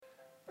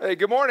Hey,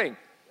 good morning.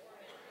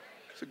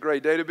 It's a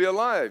great day to be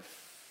alive.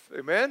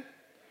 Amen?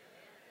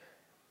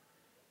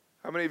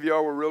 How many of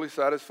y'all were really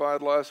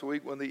satisfied last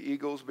week when the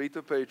Eagles beat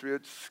the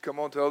Patriots? Come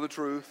on, tell the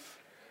truth.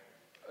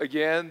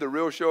 Again, the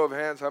real show of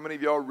hands, how many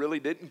of y'all really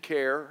didn't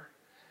care?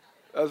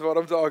 That's what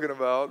I'm talking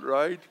about,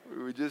 right?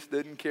 We just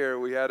didn't care.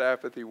 We had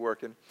apathy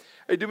working.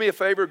 Hey, do me a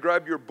favor,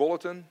 grab your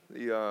bulletin.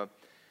 You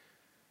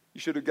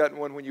should have gotten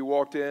one when you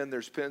walked in.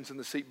 There's pens in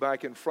the seat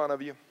back in front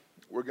of you.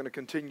 We're going to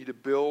continue to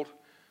build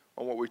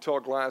on what we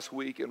talked last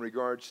week in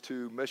regards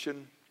to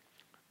mission,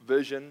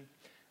 vision,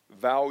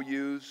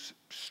 values,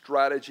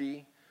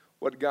 strategy,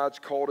 what God's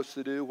called us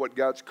to do, what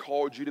God's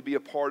called you to be a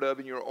part of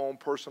in your own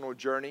personal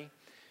journey.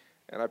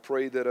 And I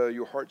pray that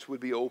your hearts would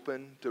be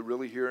open to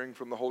really hearing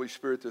from the Holy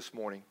Spirit this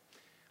morning.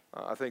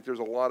 I think there's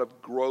a lot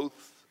of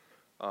growth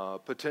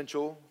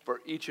potential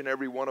for each and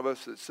every one of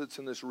us that sits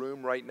in this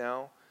room right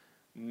now.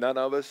 None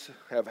of us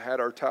have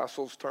had our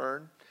tassels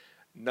turned.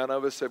 None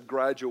of us have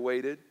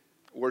graduated.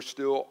 We're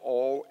still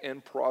all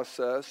in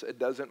process. It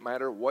doesn't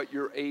matter what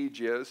your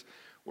age is.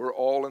 We're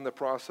all in the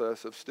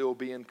process of still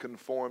being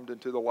conformed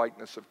into the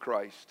likeness of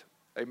Christ.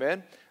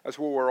 Amen? That's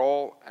where we're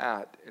all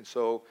at. And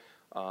so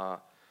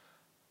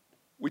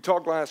we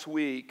talked last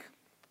week,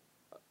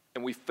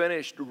 and we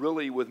finished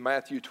really with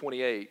Matthew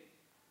 28,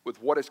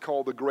 with what is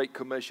called the Great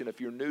Commission.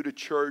 If you're new to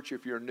church,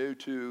 if you're new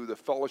to the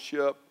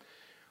fellowship,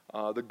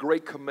 the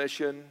Great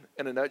Commission,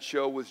 in a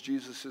nutshell, was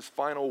Jesus'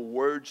 final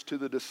words to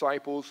the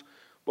disciples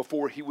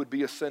before he would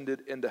be ascended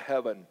into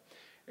heaven.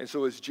 And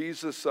so as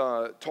Jesus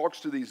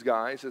talks to these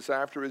guys, it's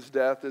after his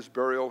death, his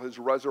burial, his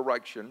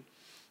resurrection.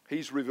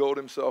 He's revealed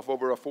himself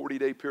over a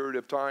 40-day period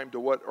of time to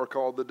what are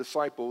called the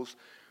disciples,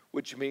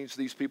 which means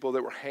these people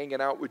that were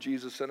hanging out with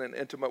Jesus in an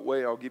intimate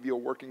way. I'll give you a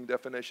working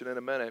definition in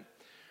a minute.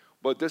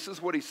 But this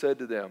is what he said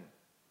to them.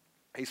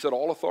 He said,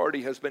 "All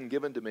authority has been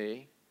given to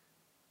me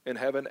in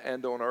heaven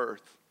and on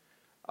earth.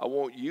 I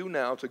want you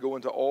now to go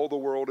into all the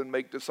world and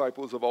make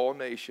disciples of all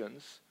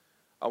nations.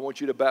 I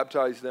want you to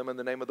baptize them in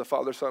the name of the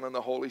Father, Son, and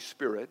the Holy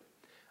Spirit.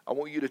 I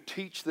want you to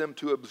teach them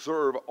to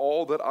observe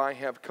all that I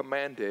have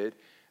commanded,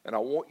 and I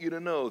want you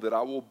to know that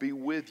I will be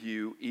with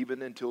you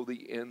even until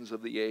the ends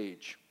of the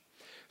age."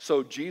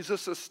 So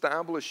Jesus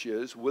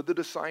establishes with the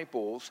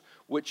disciples,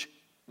 which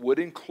would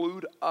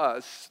include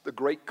us, the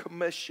Great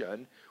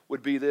Commission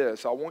would be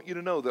this: I want you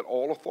to know that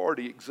all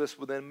authority exists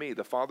within me.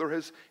 The Father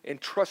has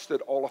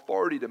entrusted all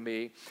authority to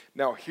me.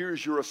 Now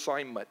here's your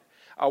assignment.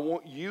 I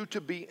want you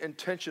to be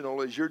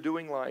intentional as you're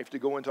doing life to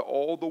go into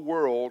all the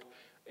world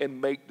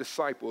and make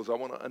disciples. I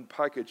want to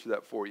unpackage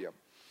that for you.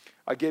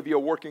 I gave you a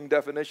working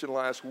definition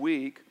last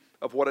week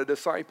of what a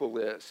disciple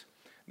is.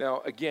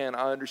 Now, again,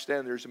 I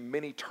understand there's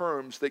many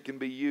terms that can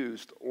be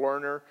used.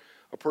 Learner,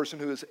 a person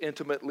who is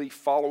intimately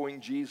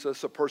following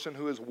Jesus, a person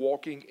who is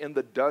walking in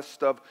the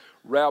dust of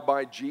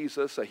Rabbi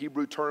Jesus. A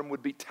Hebrew term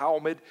would be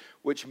Talmud,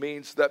 which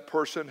means that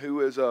person who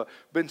has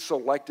been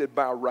selected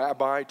by a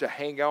rabbi to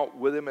hang out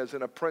with him as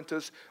an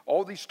apprentice.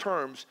 All these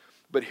terms,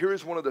 but here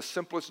is one of the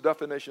simplest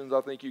definitions I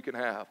think you can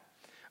have.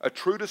 A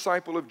true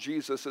disciple of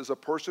Jesus is a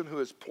person who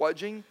is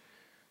pledging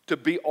to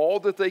be all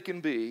that they can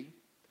be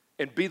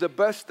and be the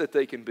best that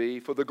they can be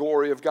for the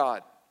glory of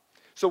God.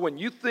 So when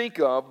you think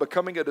of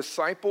becoming a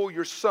disciple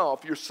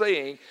yourself, you're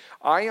saying,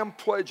 I am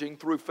pledging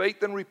through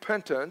faith and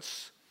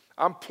repentance,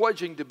 I'm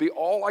pledging to be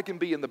all I can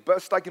be and the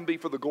best I can be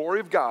for the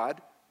glory of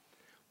God,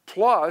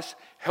 plus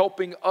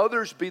helping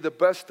others be the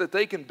best that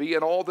they can be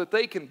and all that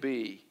they can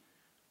be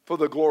for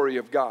the glory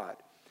of God.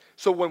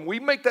 So when we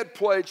make that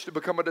pledge to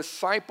become a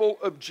disciple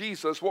of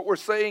Jesus, what we're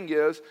saying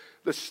is,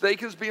 the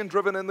stake is being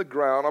driven in the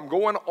ground, I'm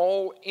going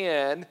all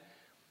in,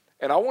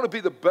 and I want to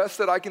be the best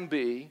that I can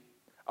be.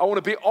 I want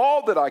to be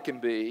all that I can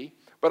be,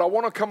 but I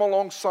want to come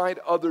alongside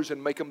others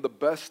and make them the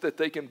best that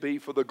they can be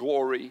for the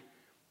glory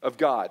of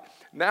God.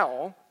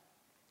 Now,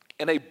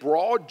 in a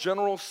broad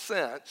general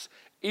sense,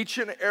 each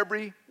and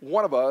every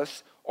one of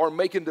us are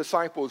making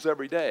disciples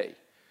every day.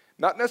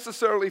 Not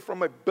necessarily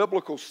from a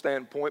biblical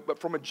standpoint, but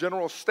from a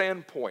general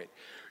standpoint.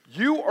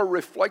 You are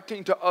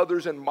reflecting to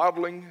others and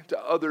modeling to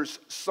others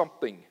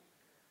something.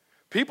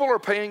 People are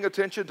paying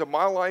attention to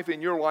my life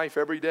and your life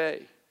every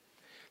day.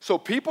 So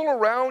people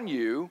around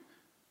you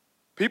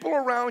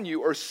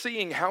are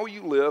seeing how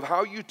you live,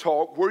 how you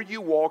talk, where you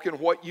walk, and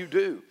what you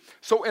do.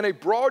 So in a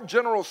broad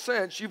general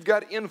sense, you've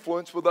got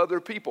influence with other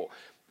people.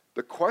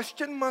 The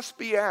question must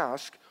be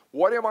asked,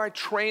 what am I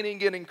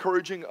training and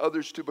encouraging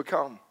others to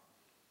become?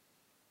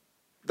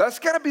 That's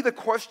got to be the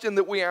question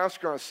that we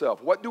ask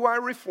ourselves. What do I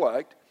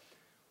reflect?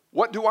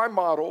 What do I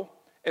model?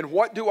 And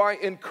what do I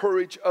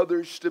encourage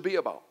others to be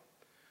about?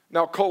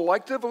 Now,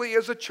 collectively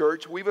as a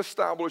church, we've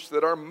established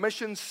that our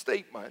mission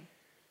statement,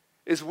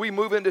 as we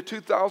move into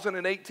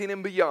 2018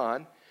 and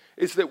beyond,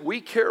 is that we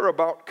care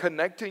about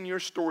connecting your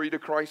story to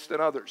Christ and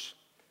others.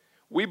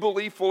 We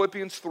believe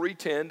Philippians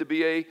 3:10 to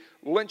be a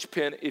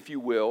linchpin, if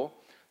you will,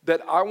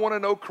 that I want to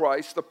know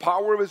Christ, the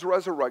power of his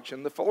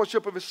resurrection, the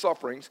fellowship of his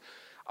sufferings.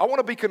 I want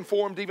to be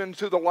conformed even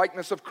to the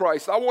likeness of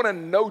Christ. I want to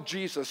know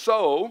Jesus.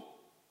 So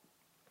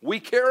we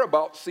care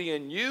about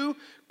seeing you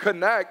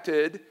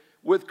connected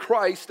with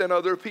Christ and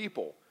other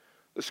people.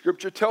 The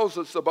scripture tells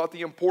us about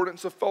the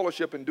importance of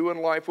fellowship and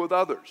doing life with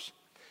others.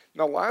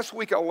 Now, last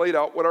week I laid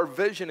out what our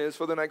vision is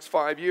for the next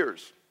 5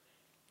 years.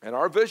 And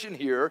our vision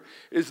here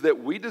is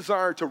that we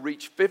desire to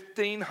reach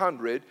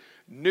 1,500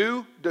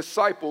 new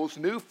disciples,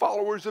 new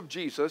followers of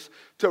Jesus,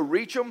 to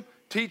reach them,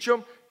 teach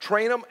them,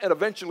 train them, and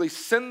eventually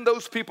send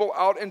those people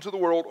out into the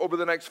world over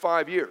the next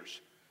 5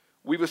 years.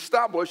 We've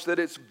established that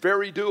it's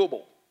very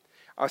doable.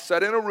 I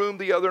sat in a room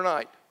the other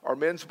night, our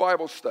men's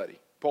Bible study.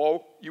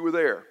 Paul, you were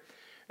there.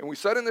 And we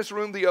sat in this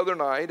room the other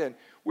night, and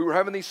we were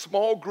having these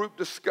small group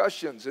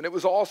discussions, and it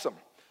was awesome.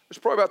 There's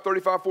probably about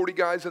 35, 40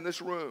 guys in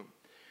this room.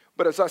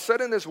 But as I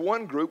sat in this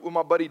one group with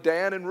my buddy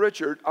Dan and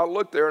Richard, I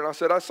looked there and I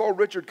said, I saw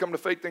Richard come to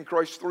faith in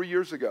Christ 3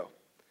 years ago.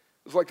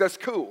 I was like, that's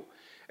cool.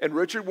 And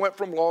Richard went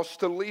from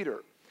lost to leader.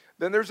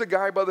 Then there's a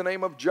guy by the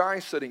name of Jai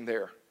sitting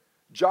there.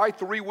 Jai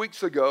 3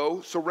 weeks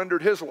ago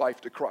surrendered his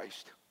life to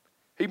Christ.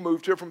 He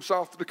moved here from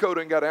South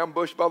Dakota and got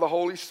ambushed by the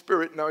Holy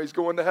Spirit. Now he's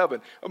going to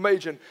heaven.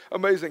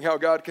 Amazing how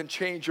God can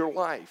change your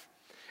life.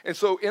 And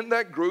so in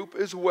that group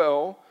as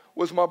well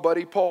was my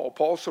buddy Paul.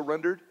 Paul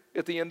surrendered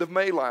at the end of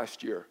May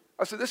last year.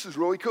 I said, this is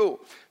really cool.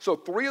 So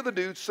 3 of the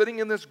dudes sitting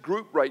in this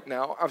group right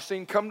now, I've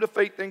seen come to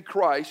faith in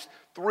Christ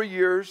 3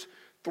 years,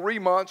 3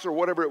 months or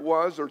whatever it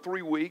was, or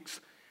 3 weeks.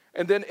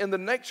 And then in the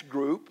next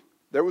group,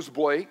 there was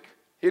Blake.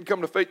 He had come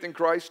to faith in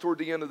Christ toward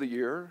the end of the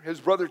year. His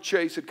brother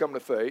Chase had come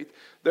to faith.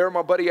 There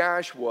my buddy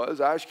Ash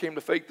was. Ash came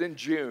to faith in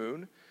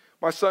June.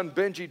 My son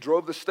Benji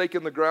drove the stake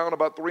in the ground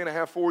about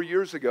 3.5, 4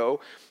 years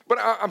ago. But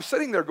I'm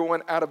sitting there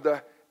going, out of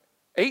the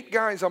 8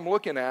 guys I'm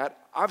looking at,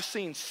 I've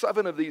seen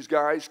 7 of these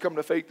guys come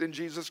to faith in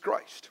Jesus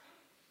Christ.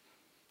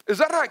 Is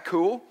that not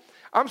cool?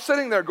 I'm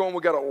sitting there going,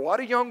 we got a lot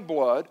of young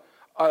blood,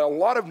 a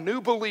lot of new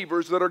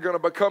believers that are going to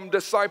become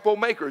disciple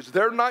makers.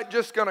 They're not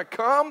just going to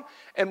come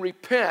and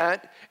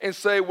repent and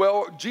say,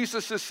 well,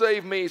 Jesus has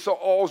saved me, so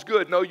all's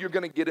good. No, you're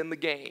going to get in the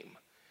game.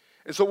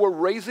 And so we're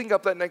raising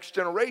up that next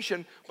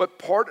generation, but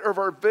part of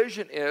our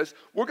vision is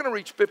we're going to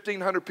reach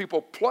 1,500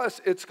 people, plus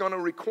it's going to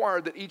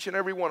require that each and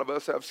every one of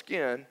us have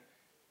skin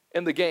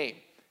in the game.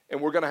 And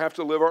we're going to have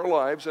to live our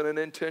lives in an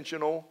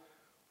intentional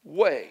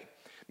way.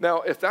 Now,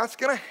 if that's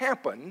going to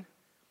happen,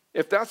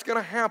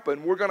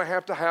 we're going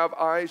to have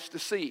eyes to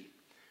see.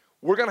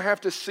 We're going to have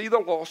to see the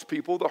lost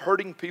people, the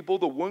hurting people,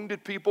 the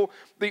wounded people,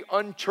 the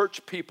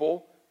unchurched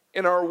people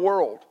in our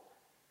world.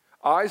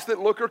 Eyes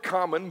that look are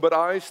common, but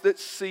eyes that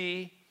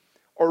see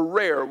are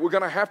rare. We're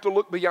going to have to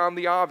look beyond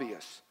the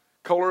obvious.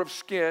 Color of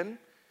skin,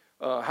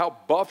 how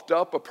buffed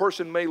up a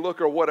person may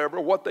look or whatever,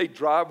 what they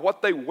drive,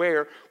 what they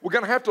wear. We're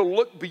going to have to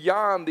look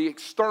beyond the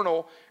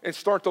external and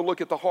start to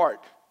look at the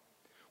heart.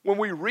 When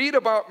we read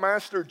about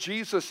Master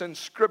Jesus in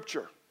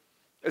Scripture,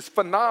 it's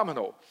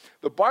phenomenal.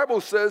 The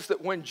Bible says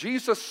that when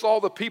Jesus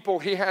saw the people,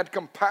 he had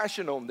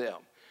compassion on them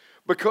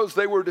because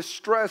they were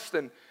distressed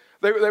and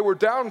they were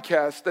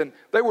downcast and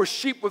they were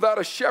sheep without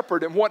a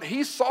shepherd. And what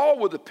he saw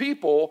with the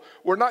people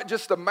were not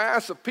just a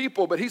mass of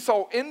people, but he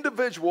saw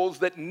individuals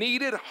that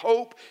needed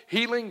hope,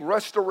 healing,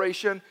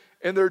 restoration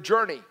in their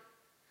journey.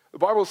 The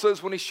Bible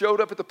says when he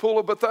showed up at the pool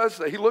of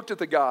Bethesda, he looked at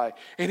the guy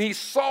and he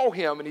saw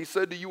him and he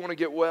said, do you want to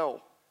get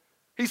well?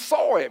 He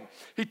saw him.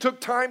 He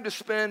took time to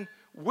spend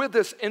with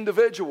this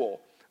individual.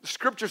 The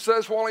scripture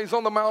says while he's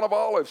on the Mount of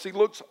Olives, he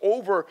looks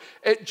over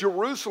at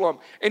Jerusalem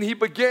and he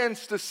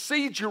begins to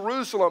see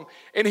Jerusalem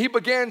and he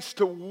begins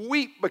to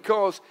weep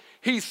because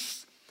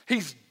he's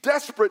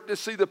desperate to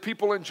see the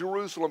people in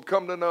Jerusalem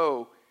come to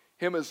know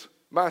him as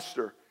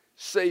Master,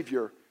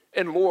 Savior,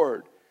 and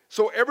Lord.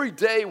 So every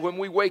day when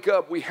we wake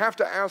up, we have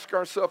to ask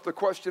ourselves the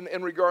question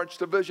in regards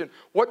to vision.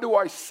 What do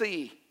I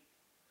see?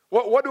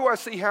 What do I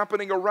see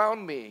happening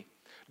around me?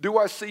 Do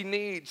I see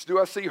needs? Do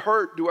I see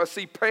hurt? Do I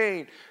see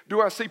pain?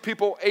 Do I see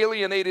people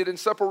alienated and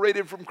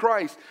separated from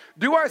Christ?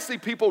 Do I see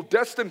people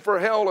destined for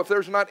hell if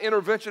there's not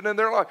intervention in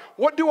their life?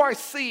 What do I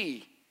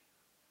see?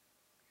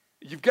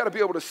 You've got to be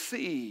able to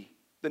see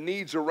the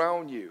needs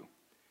around you.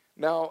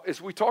 Now, as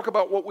we talk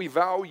about what we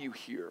value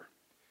here,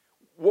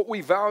 what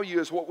we value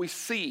is what we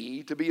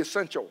see to be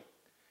essential.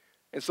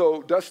 And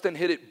so Dustin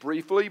hit it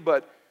briefly,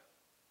 but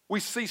we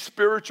see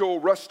spiritual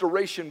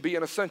restoration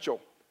being essential.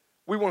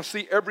 We want to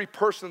see every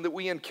person that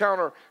we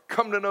encounter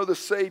come to know the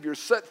Savior,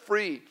 set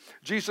free.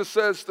 Jesus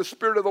says, the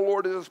Spirit of the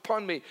Lord is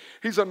upon me.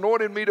 He's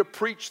anointed me to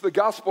preach the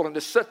gospel and to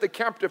set the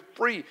captive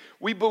free.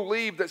 We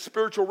believe that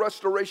spiritual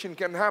restoration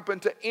can happen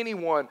to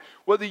anyone,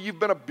 whether you've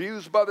been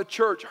abused by the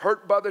church,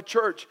 hurt by the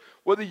church,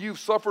 whether you've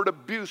suffered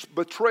abuse,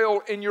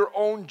 betrayal in your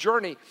own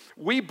journey.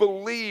 We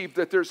believe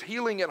that there's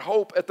healing and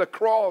hope at the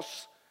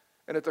cross.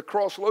 And at the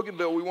cross,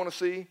 Loganville, we want to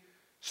see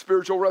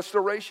spiritual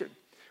restoration.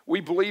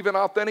 We believe in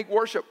authentic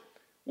worship.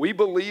 We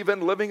believe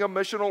in living a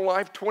missional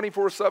life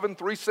 24/7,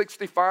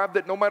 365,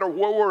 that no matter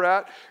where we're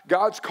at,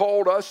 God's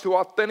called us to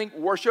authentic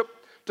worship,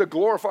 to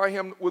glorify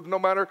Him with no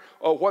matter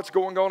what's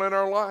going on in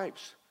our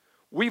lives.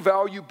 We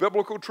value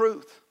biblical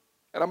truth,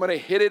 and I'm going to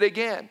hit it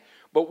again.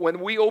 But when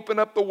we open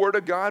up the Word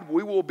of God,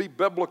 we will be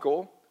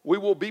biblical, we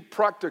will be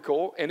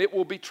practical, and it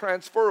will be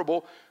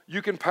transferable.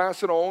 You can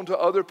pass it on to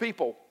other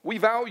people. We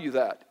value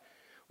that.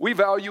 We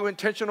value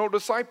intentional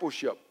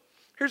discipleship.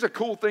 Here's a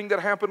cool thing that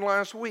happened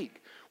last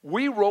week.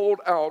 We rolled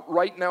out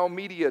Right Now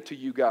Media to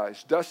you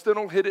guys. Dustin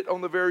will hit it on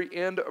the very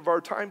end of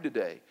our time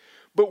today.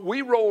 But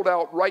we rolled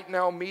out Right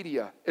Now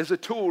Media as a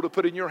tool to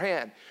put in your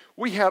hand.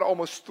 We had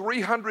almost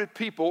 300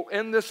 people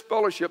in this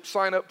fellowship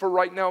sign up for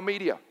Right Now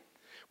Media.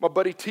 My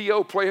buddy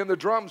T.O. playing the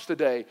drums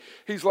today.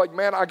 He's like,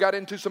 man, I got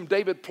into some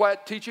David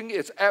Platt teaching.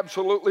 It's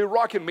absolutely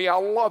rocking me. I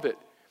love it.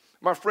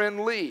 My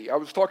friend Lee, I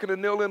was talking to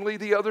Neil and Lee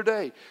the other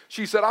day.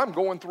 She said, I'm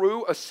going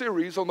through a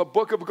series on the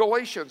book of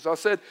Galatians. I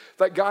said,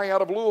 that guy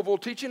out of Louisville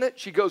teaching it?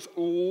 She goes,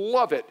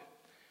 love it.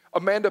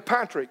 Amanda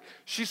Patrick,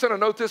 she sent a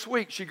note this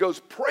week. She goes,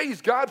 praise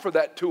God for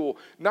that tool.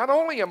 Not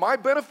only am I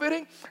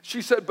benefiting,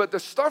 she said, but the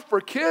stuff for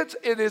kids,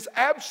 it is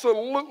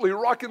absolutely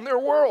rocking their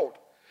world.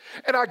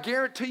 And I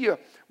guarantee you,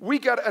 we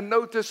got a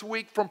note this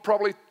week from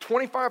probably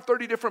 25,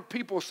 30 different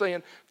people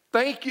saying,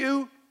 thank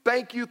you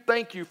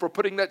for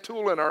putting that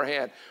tool in our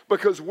hand,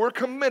 because we're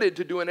committed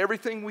to doing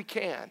everything we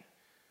can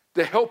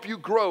to help you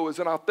grow as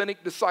an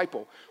authentic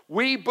disciple.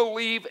 We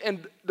believe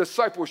in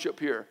discipleship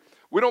here.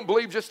 We don't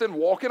believe just in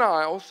walking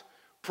aisles,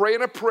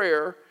 praying a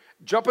prayer,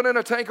 jumping in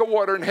a tank of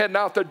water and heading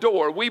out the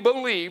door. We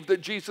believe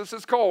that Jesus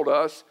has called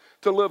us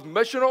to live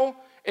missional,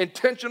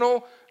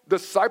 intentional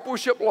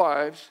discipleship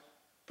lives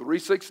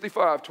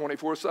 365,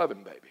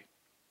 24/7, baby.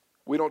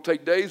 We don't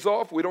take days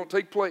off. We don't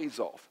take plays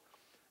off.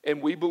 And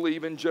we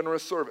believe in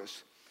generous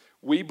service.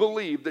 We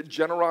believe that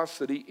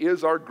generosity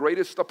is our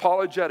greatest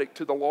apologetic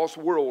to the lost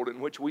world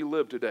in which we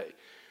live today,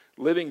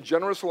 living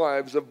generous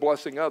lives of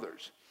blessing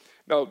others.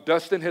 Now,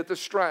 Dustin hit the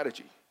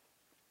strategy,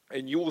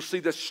 and you will see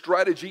the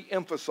strategy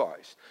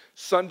emphasized.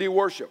 Sunday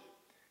worship.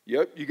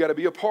 Yep, you got to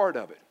be a part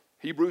of it.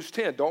 Hebrews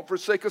 10, don't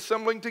forsake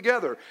assembling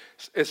together,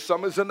 as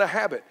some is in the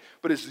habit.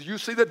 But as you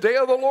see the day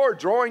of the Lord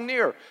drawing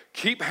near,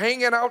 keep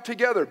hanging out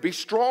together. Be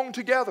strong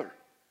together.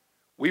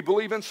 We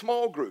believe in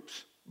small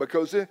groups,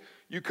 because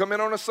you come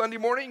in on a Sunday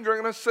morning, you're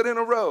going to sit in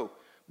a row.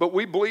 But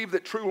we believe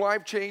that true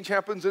life change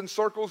happens in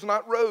circles,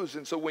 not rows.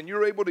 And so when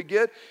you're able to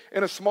get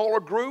in a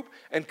smaller group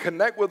and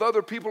connect with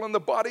other people in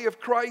the body of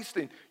Christ,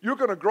 and you're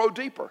going to grow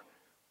deeper.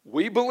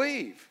 We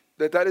believe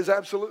that that is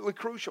absolutely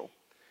crucial.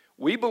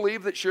 We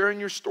believe that sharing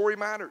your story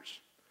matters.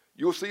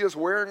 You'll see us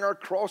wearing our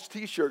cross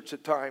t-shirts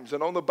at times,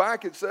 and on the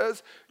back it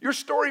says, your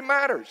story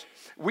matters.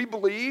 We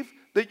believe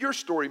that your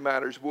story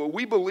matters. Well,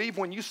 we believe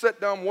when you sit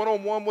down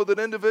one-on-one with an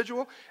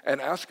individual and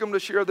ask them to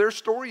share their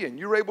story, and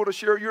you're able to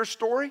share your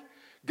story,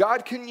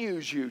 God can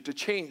use you to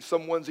change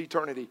someone's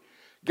eternity.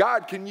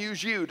 God can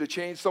use you to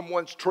change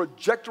someone's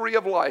trajectory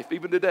of life,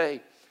 even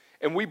today.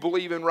 And we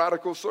believe in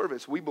radical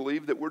service. We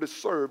believe that we're to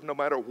serve no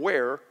matter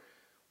where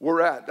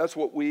we're at. That's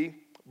what we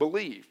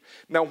believe.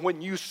 Now,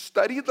 when you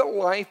study the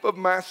life of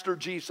Master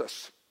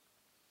Jesus,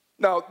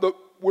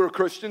 we're a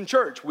Christian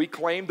church. We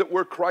claim that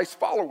we're Christ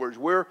followers.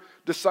 We're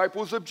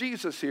disciples of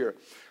Jesus here.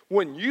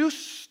 When you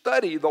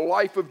study the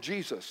life of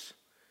Jesus,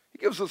 he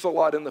gives us a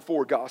lot in the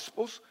four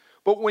Gospels,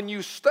 but when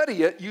you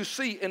study it, you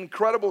see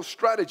incredible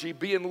strategy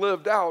being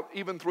lived out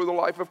even through the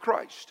life of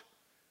Christ.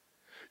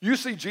 You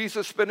see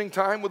Jesus spending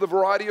time with a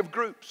variety of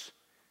groups.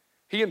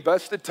 He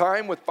invested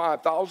time with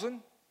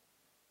 5,000,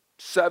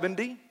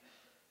 70,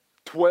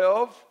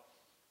 12,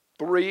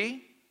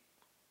 3,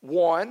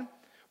 1.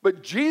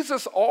 But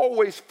Jesus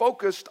always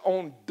focused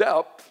on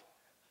depth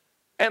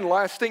and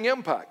lasting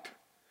impact.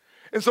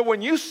 And so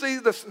when you see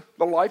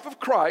the life of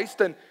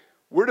Christ, and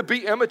we're to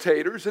be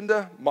imitators and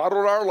to model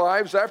our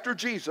lives after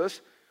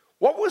Jesus,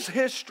 what was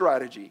his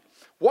strategy?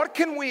 What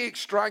can we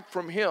extract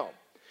from him?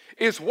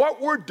 Is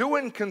what we're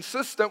doing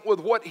consistent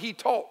with what he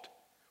taught,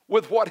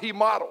 with what he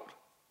modeled?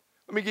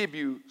 Let me give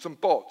you some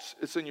thoughts.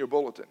 It's in your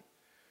bulletin.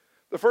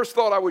 The first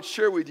thought I would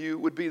share with you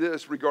would be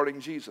this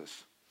regarding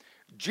Jesus.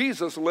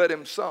 Jesus led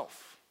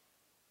himself.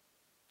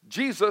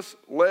 Jesus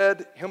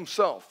led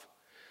himself.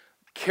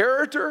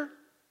 Character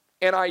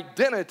and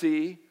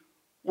identity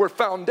were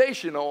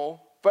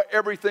foundational for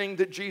everything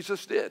that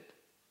Jesus did.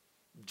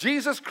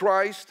 Jesus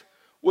Christ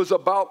was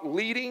about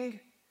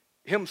leading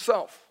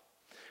himself.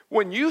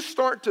 When you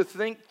start to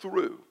think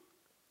through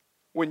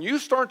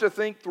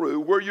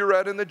where you're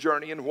at in the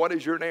journey and what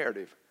is your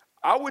narrative,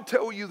 I would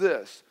tell you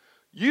this: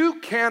 you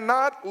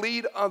cannot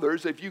lead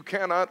others if you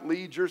cannot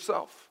lead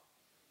yourself.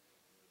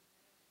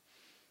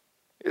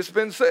 It's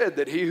been said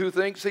that he who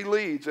thinks he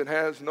leads and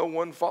has no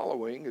one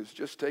following is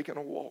just taking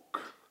a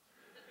walk.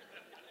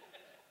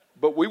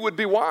 But we would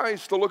be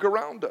wise to look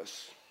around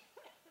us.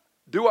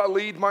 Do I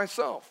lead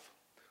myself?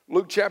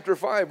 Luke chapter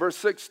 5, verse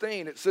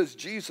 16, it says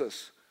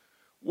Jesus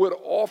would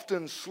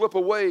often slip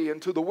away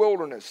into the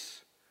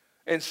wilderness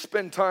and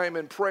spend time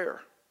in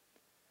prayer.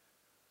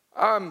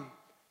 I'm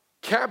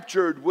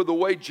captured with the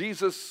way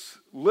Jesus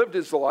lived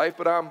his life,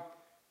 but I'm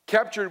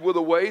captured with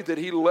the way that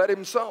he led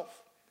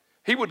himself.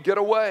 He would get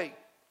away.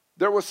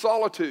 There was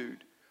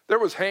solitude. There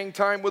was hang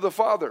time with the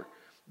Father.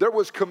 There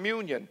was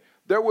communion.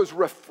 There was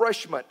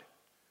refreshment.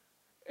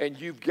 And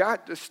you've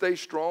got to stay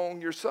strong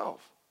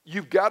yourself.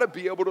 You've got to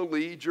be able to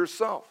lead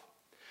yourself.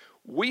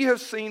 We have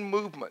seen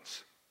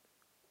movements.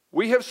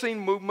 We have seen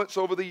movements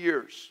over the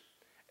years.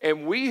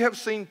 And we have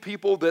seen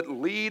people that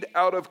lead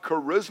out of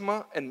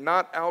charisma and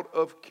not out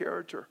of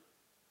character.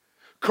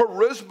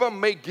 Charisma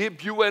may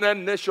give you an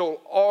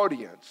initial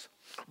audience,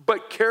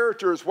 but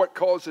character is what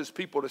causes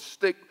people to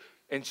stick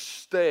and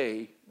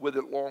stay with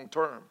it long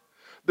term.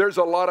 There's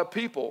a lot of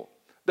people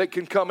that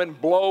can come and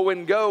blow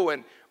and go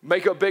and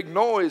make a big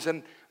noise,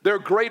 and they're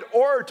great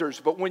orators,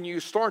 but when you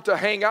start to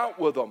hang out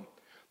with them,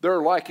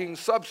 they're lacking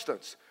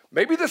substance.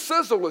 Maybe the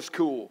sizzle is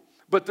cool,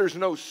 but there's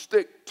no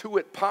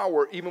stick-to-it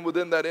power even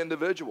within that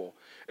individual.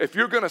 If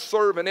you're going to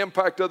serve and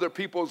impact other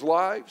people's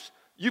lives,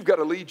 you've got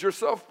to lead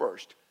yourself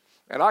first.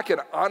 And I can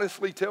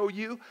honestly tell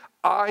you,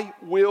 I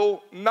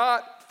will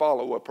not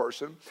follow a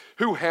person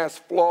who has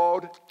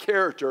flawed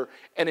character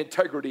and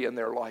integrity in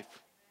their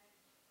life.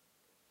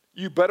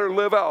 You better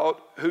live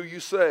out who you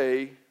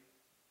say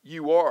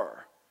you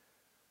are.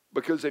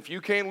 Because if you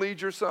can't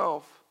lead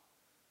yourself,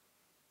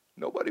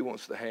 nobody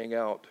wants to hang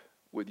out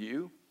with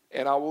you.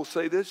 And I will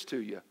say this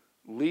to you,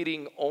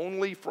 leading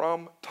only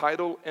from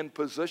title and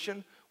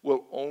position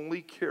will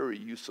only carry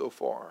you so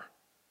far.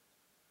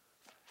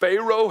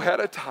 Pharaoh had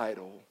a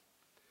title,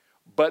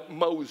 but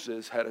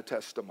Moses had a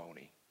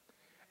testimony.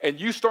 And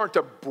you start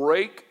to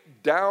break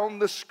down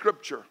the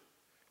scripture.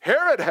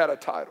 Herod had a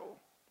title.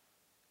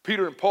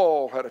 Peter and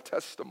Paul had a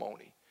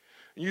testimony.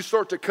 And you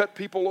start to cut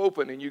people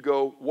open and you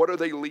go, what are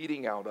they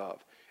leading out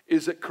of?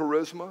 Is it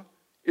charisma?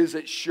 Is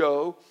it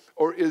show?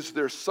 Or is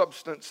there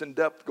substance and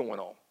depth going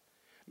on?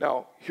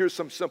 Now, here's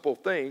some simple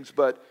things,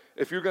 but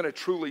if you're going to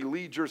truly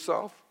lead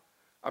yourself,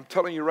 I'm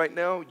telling you right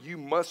now, you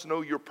must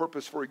know your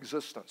purpose for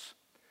existence.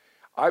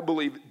 I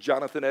believe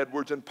Jonathan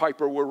Edwards and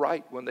Piper were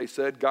right when they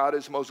said, God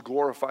is most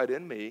glorified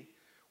in me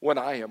when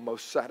I am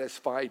most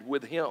satisfied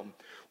with him.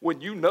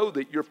 When you know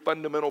that your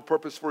fundamental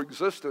purpose for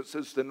existence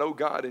is to know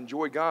God,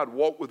 enjoy God,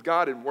 walk with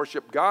God, and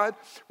worship God,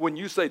 when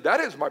you say, that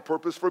is my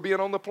purpose for being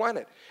on the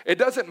planet. It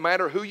doesn't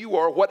matter who you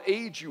are, what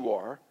age you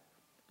are.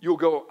 You'll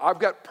go, I've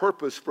got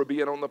purpose for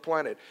being on the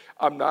planet.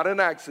 I'm not an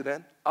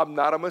accident. I'm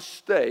not a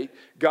mistake.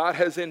 God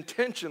has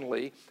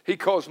intentionally, he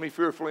calls me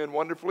fearfully and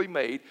wonderfully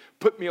made,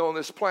 put me on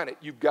this planet.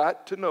 You've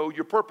got to know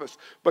your purpose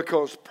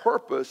because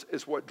purpose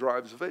is what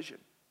drives vision.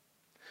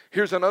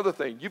 Here's another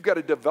thing. You've got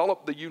to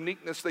develop the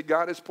uniqueness that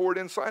God has poured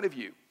inside of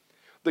you.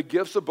 The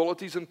gifts,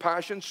 abilities, and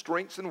passions,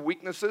 strengths, and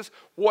weaknesses,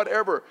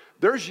 whatever.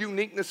 There's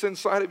uniqueness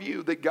inside of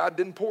you that God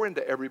didn't pour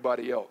into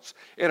everybody else.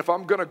 And if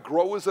I'm going to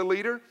grow as a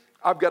leader,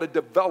 I've got to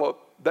develop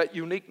that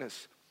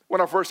uniqueness. When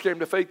I first came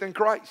to faith in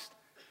Christ,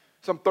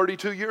 some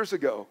 32 years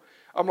ago,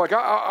 I'm like,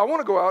 I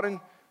want to go out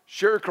and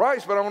share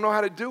Christ, but I don't know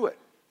how to do it.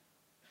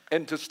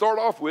 And to start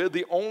off with,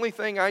 the only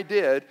thing I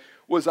did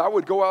was I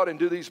would go out and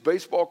do these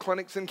baseball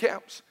clinics and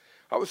camps.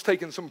 I was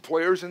taking some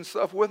players and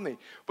stuff with me.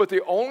 But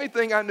the only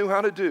thing I knew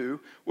how to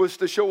do was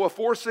to show a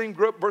 4-seam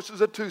grip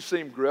versus a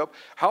 2-seam grip,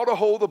 how to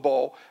hold the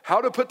ball,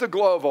 how to put the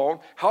glove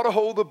on, how to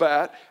hold the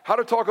bat, how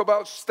to talk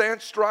about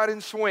stance, stride,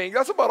 and swing.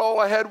 That's about all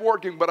I had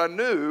working, but I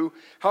knew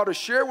how to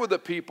share with the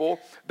people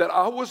that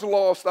I was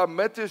lost. I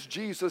met this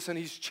Jesus, and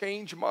he's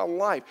changed my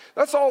life.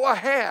 That's all I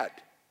had.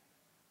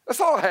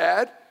 That's all I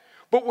had.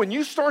 But when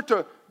you start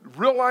to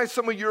realize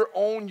some of your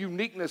own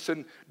uniqueness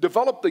and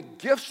develop the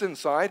gifts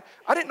inside.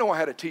 I didn't know I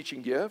had a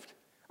teaching gift.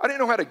 I didn't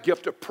know I had a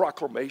gift of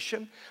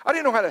proclamation. I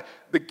didn't know I had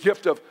the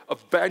gift of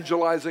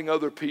evangelizing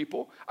other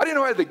people. I didn't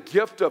know I had the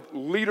gift of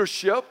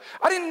leadership.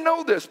 I didn't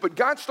know this, but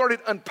God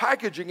started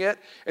unpackaging it,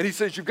 and he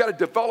says, you've got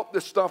to develop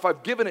this stuff.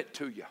 I've given it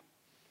to you.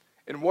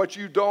 And what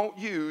you don't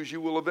use,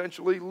 you will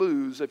eventually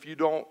lose if you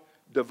don't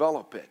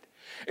develop it.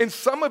 And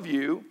some of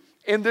you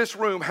in this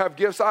room have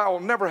gifts I'll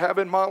never have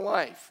in my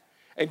life.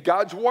 And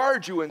God's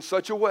wired you in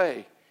such a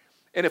way.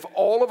 And if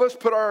all of us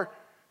put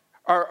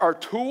our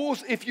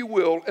tools, if you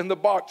will, in the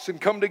box and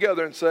come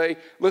together and say,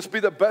 let's be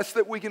the best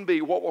that we can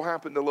be, what will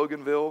happen to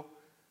Loganville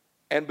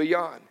and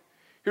beyond?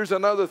 Here's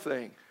another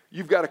thing.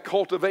 You've got to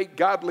cultivate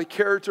godly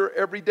character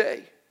every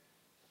day.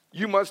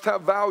 You must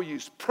have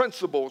values,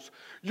 principles.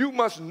 You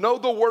must know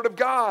the Word of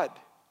God.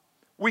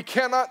 We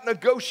cannot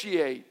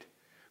negotiate.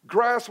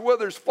 Grass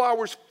withers,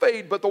 flowers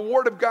fade, but the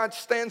Word of God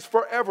stands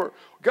forever.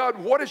 God,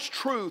 what is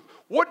truth?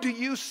 What do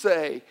you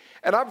say?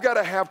 And I've got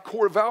to have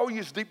core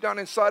values deep down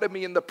inside of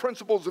me and the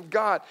principles of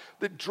God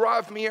that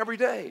drive me every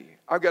day.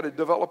 I've got to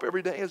develop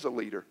every day as a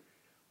leader.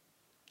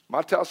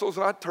 My tassel's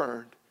not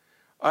turned.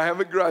 I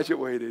haven't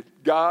graduated.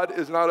 God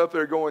is not up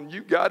there going,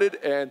 you got it,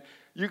 and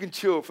you can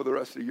chill for the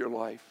rest of your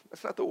life.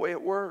 That's not the way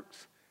it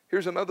works.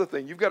 Here's another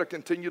thing. You've got to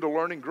continue to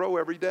learn and grow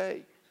every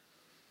day.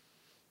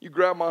 You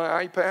grab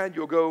my iPad,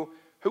 you'll go,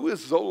 who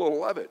is Zola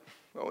Levitt?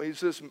 Well, he's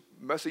this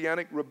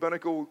messianic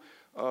rabbinical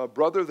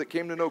brother that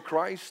came to know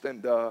Christ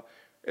and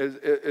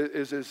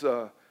is his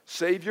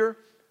Savior.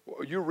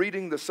 You're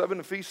reading the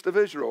 7 Feasts of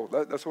Israel.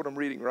 That's what I'm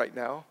reading right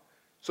now.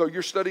 So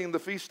you're studying the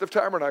Feast of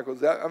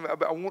Tabernacles. I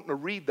want to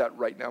read that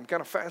right now. I'm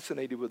kind of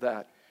fascinated with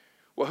that.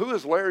 Well, who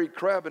is Larry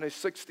Crabb in his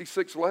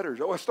 66 letters?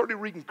 Oh, I started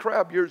reading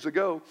Crabb years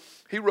ago.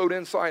 He wrote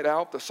Inside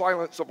Out, The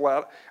Silence of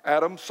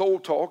Adam, Soul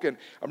Talk, and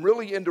I'm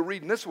really into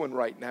reading this one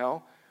right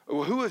now.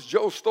 Well, who is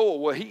Joe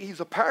Stoll? Well, he's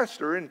a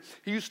pastor, and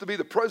he used to be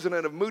the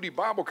president of Moody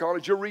Bible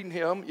College. You're reading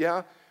him,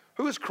 yeah?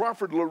 Who is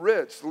Crawford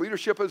Loritz?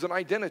 Leadership as an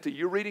Identity.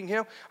 You're reading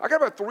him? I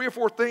got about 3 or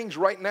 4 things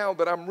right now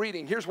that I'm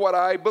reading. Here's what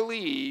I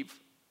believe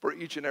for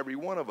each and every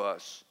one of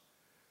us.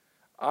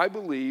 I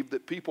believe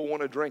that people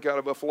want to drink out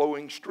of a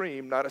flowing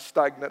stream, not a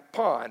stagnant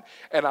pond.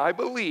 And I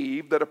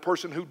believe that a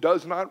person who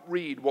does not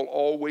read will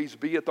always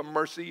be at the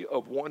mercy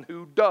of one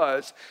who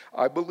does.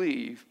 I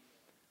believe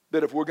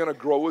that if we're going to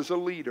grow as a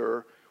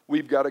leader,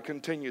 we've got to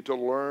continue to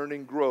learn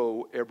and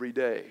grow every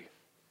day.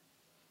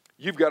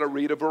 You've got to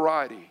read a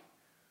variety.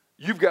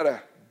 You've got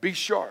to be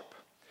sharp.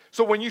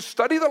 So when you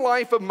study the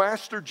life of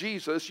Master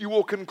Jesus, you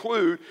will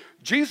conclude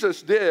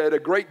Jesus did a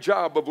great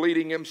job of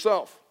leading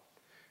himself.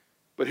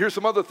 But here's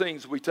some other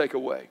things we take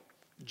away.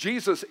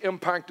 Jesus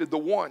impacted the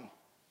one.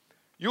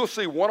 You'll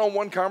see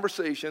one-on-one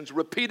conversations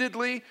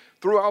repeatedly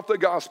throughout the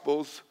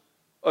Gospels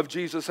of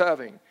Jesus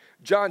having.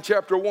 John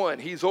chapter 1,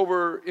 he's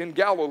over in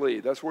Galilee.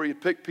 That's where he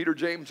picked Peter,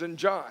 James, and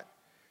John.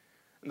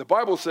 And the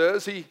Bible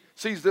says he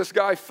sees this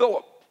guy,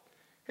 Philip.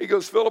 He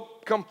goes,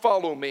 Philip, come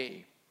follow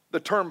me. The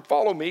term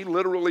follow me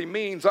literally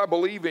means I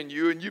believe in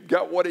you and you've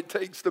got what it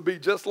takes to be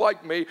just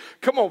like me.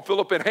 Come on,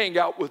 Philip, and hang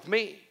out with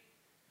me.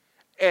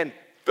 And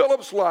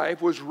Philip's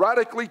life was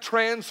radically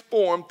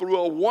transformed through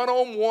a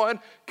one-on-one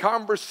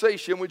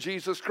conversation with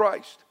Jesus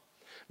Christ.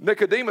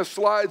 Nicodemus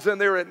slides in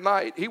there at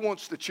night. He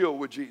wants to chill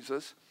with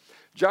Jesus.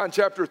 John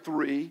chapter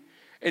 3,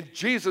 and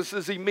Jesus,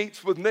 as he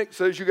meets with Nick,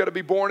 says you got to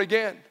be born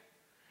again.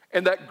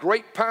 And that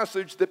great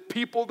passage that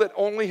people that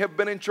only have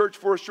been in church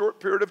for a short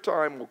period of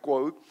time will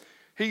quote,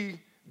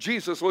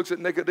 Jesus looks at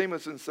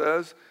Nicodemus and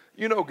says,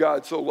 you know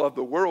God so loved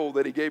the world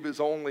that he gave his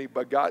only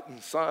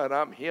begotten son.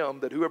 I'm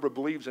him, that whoever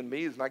believes in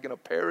me is not going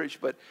to perish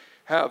but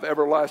have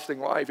everlasting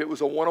life. It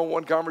was a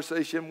one-on-one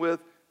conversation with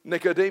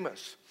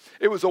Nicodemus.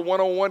 It was a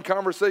one-on-one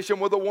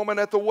conversation with a woman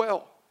at the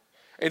well.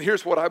 And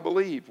here's what I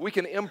believe. We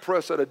can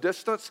impress at a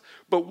distance,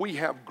 but we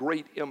have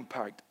great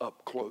impact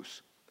up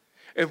close.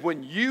 And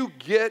when you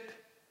get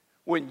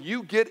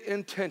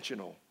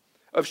intentional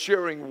of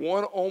sharing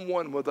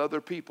one-on-one with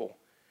other people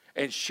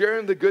and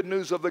sharing the good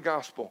news of the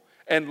gospel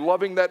and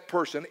loving that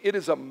person, it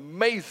is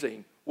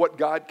amazing what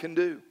God can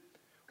do.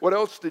 What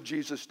else did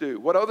Jesus do?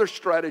 What other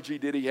strategy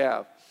did he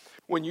have?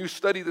 When you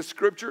study the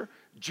scripture,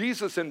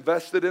 Jesus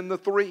invested in the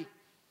 3.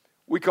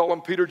 We call them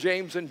Peter,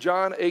 James, and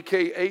John,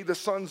 a.k.a. the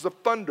sons of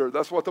thunder.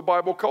 That's what the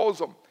Bible calls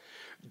them.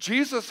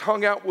 Jesus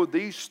hung out with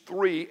these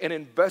 3 and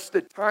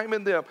invested time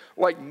in them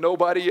like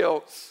nobody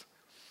else.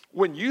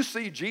 When you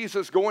see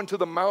Jesus going to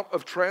the Mount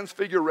of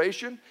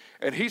Transfiguration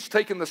and he's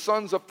taken the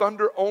sons of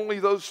thunder, only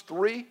those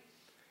 3,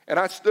 and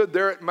I stood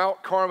there at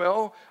Mount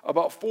Carmel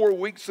about 4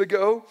 weeks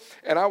ago,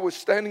 and I was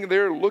standing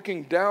there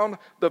looking down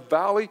the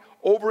valley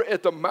over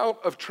at the Mount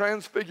of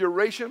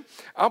Transfiguration.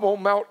 I'm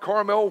on Mount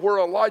Carmel where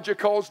Elijah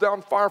calls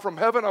down fire from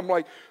heaven. I'm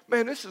like,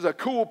 man, this is a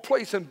cool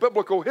place in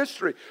biblical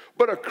history.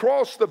 But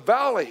across the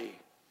valley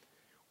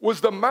was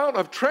the Mount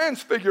of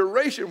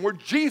Transfiguration where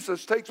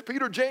Jesus takes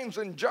Peter, James,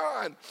 and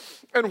John.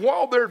 And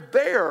while they're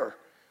there,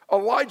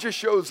 Elijah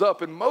shows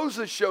up and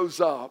Moses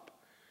shows up.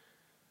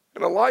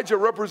 And Elijah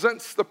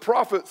represents the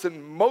prophets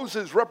and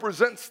Moses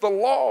represents the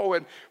law.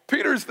 And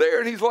Peter's there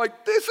and he's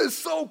like, this is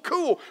so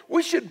cool.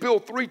 We should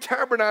build 3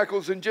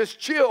 tabernacles and just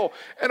chill.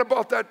 And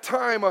about that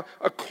time,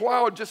 a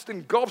cloud just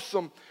engulfs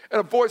them. And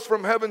a voice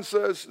from heaven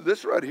says,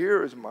 this right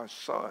here is my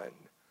son.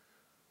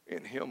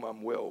 In him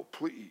I'm well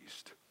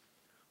pleased.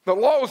 The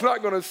law is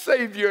not going to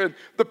save you, and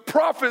the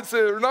prophets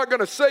are not going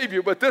to save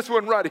you, but this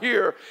one right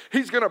here,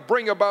 he's going to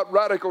bring about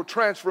radical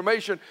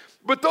transformation.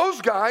 But those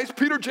guys,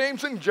 Peter,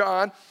 James, and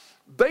John,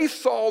 they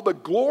saw the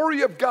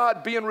glory of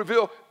God being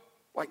revealed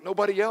like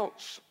nobody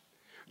else.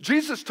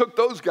 Jesus took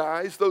those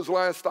guys, those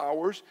last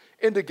hours,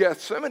 into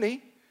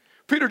Gethsemane.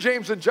 Peter,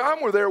 James, and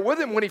John were there with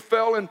him when he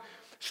fell and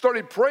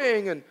started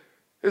praying, and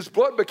his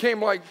sweat became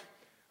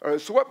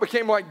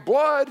like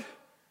blood.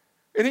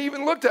 And he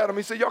even looked at him.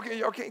 He said, y'all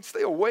can't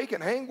stay awake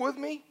and hang with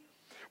me?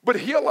 But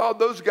he allowed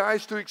those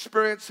guys to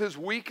experience his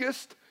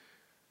weakest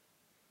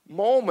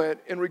moment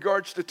in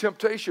regards to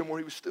temptation where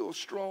he was still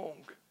strong.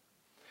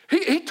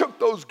 He took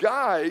those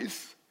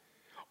guys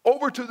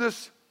over to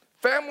this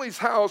family's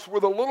house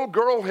where the little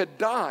girl had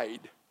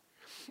died.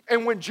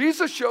 And when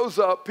Jesus shows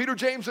up, Peter,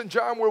 James, and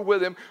John were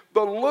with him.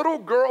 The little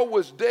girl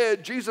was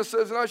dead. Jesus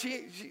says, no,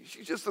 she's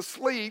just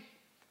asleep.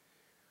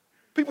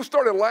 People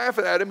started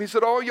laughing at him. He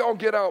said, oh, y'all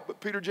get out.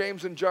 But Peter,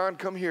 James, and John,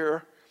 come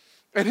here.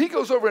 And he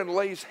goes over and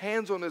lays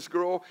hands on this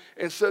girl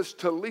and says,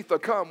 Talitha,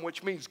 come,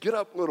 which means get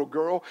up, little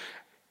girl.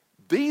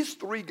 These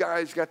 3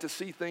 guys got to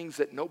see things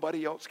that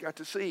nobody else got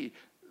to see.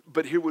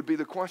 But here would be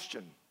the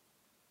question.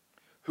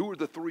 Who are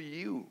the 3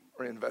 you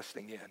are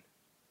investing in?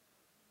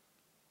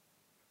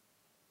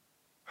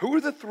 Who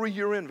are the 3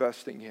 you're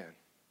investing in?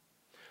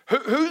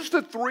 Who's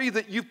the 3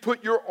 that you've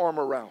put your arm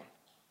around?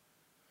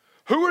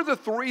 Who are the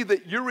 3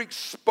 that you're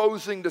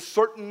exposing to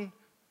certain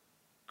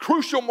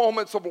crucial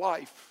moments of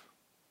life?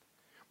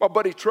 My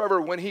buddy Trevor,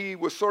 when he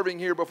was serving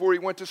here before he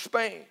went to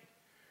Spain,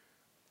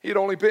 he had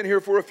only been here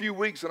for a few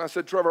weeks, and I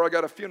said, Trevor, I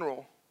got a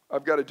funeral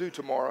I've got to do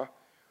tomorrow.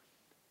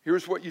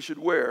 Here's what you should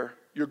wear.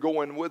 You're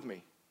going with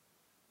me.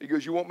 He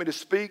goes, you want me to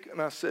speak?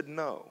 And I said,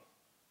 no.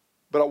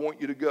 but I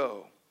want you to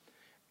go.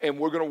 And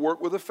we're going to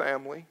work with a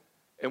family,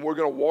 and we're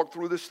going to walk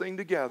through this thing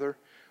together,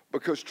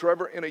 because,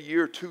 Trevor, in a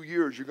year, 2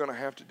 years, you're going to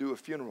have to do a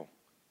funeral.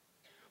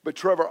 But,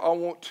 Trevor, I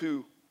want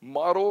to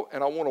model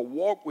and I want to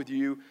walk with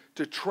you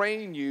to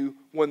train you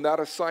when that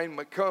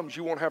assignment comes.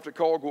 You won't have to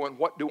call going,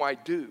 what do I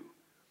do?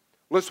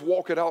 Let's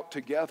walk it out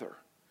together.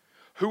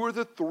 Who are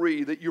the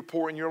 3 that you're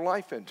pouring your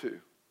life into?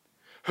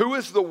 Who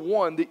is the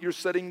one that you're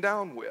sitting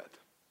down with?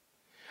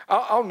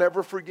 I'll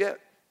never forget.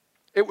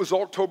 It was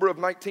October of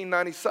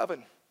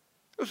 1997.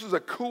 This was a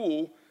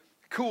cool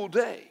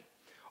day.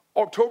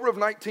 October of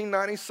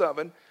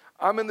 1997,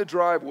 I'm in the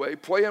driveway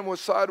playing with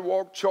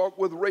sidewalk chalk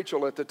with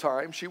Rachel at the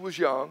time. She was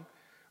young.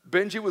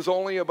 Benji was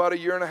only about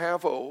 1.5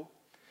 years old.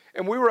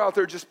 And we were out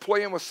there just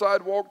playing with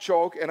sidewalk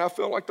chalk, and I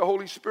felt like the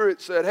Holy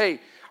Spirit said,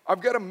 hey,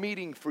 I've got a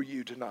meeting for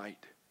you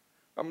tonight.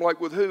 I'm like,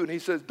 with who? And he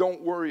says,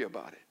 don't worry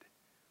about it.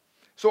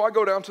 So I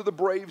go down to the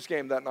Braves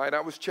game that night.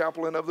 I was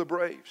chaplain of the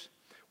Braves.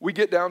 We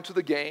get down to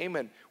the game,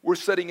 and we're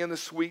sitting in the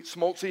suite.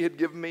 Smoltzy had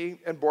given me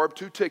and Barb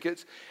 2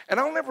 tickets. And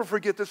I'll never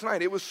forget this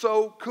night. It was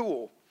so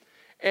cool.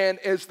 And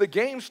as the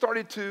game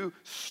started to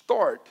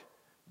start,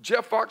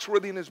 Jeff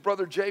Foxworthy and his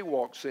brother Jay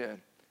walks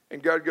in.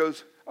 And God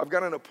goes, I've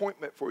got an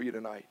appointment for you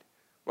tonight.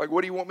 Like,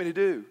 what do you want me to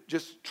do?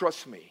 Just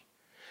trust me.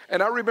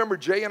 And I remember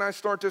Jay and I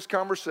start this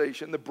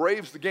conversation. The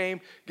Braves, the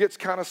game gets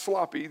kind of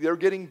sloppy. They're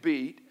getting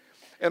beat.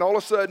 And all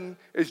of a sudden,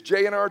 as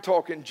Jay and I are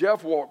talking,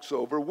 Jeff walks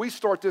over. We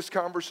start this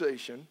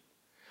conversation.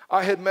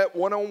 I had met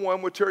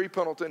one-on-one with Terry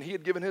Pendleton. He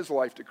had given his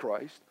life to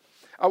Christ.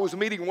 I was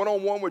meeting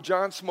one-on-one with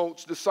John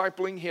Smoltz,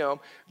 discipling him.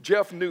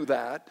 Jeff knew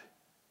that.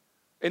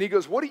 And he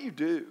goes, what do you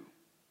do?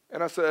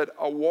 And I said,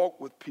 I walk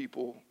with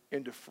people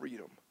into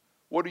freedom.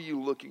 What are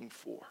you looking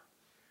for?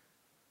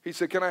 He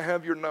said, can I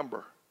have your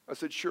number? I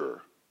said,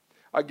 sure.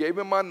 I gave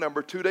him my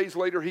number. 2 days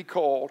later, he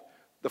called.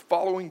 The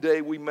following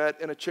day, we met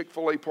in a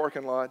Chick-fil-A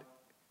parking lot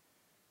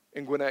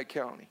in Gwinnett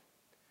County.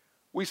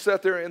 We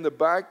sat there in the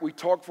back. We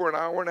talked for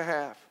 1.5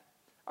 hours.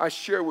 I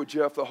shared with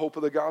Jeff the hope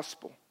of the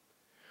gospel.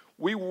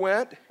 We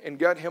went and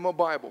got him a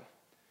Bible.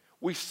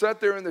 We sat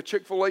there in the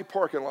Chick-fil-A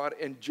parking lot,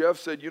 and Jeff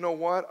said, you know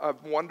what?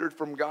 I've wandered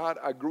from God.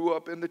 I grew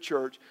up in the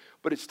church,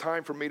 but it's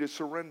time for me to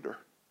surrender.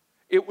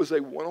 It was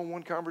a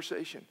one-on-one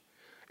conversation.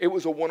 It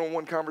was a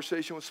one-on-one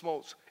conversation with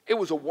Smoltz. It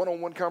was a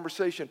one-on-one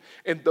conversation.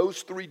 And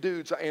those 3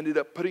 dudes, I ended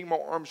up putting my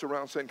arms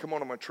around saying, come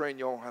on, I'm going to train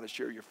y'all how to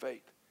share your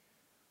faith.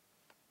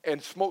 And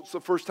Smoltz, the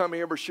first time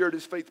he ever shared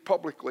his faith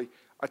publicly,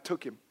 I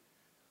took him.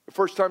 The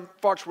first time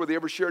Foxworthy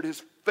ever shared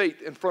his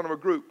faith in front of a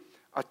group,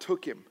 I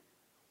took him.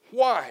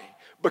 Why?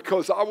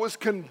 Because I was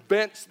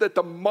convinced that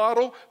the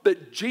model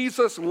that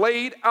Jesus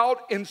laid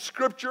out in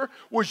Scripture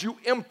was you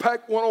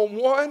impact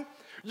one-on-one,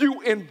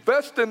 you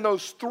invest in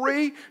those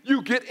 3,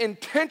 you get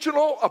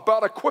intentional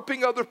about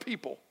equipping other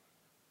people.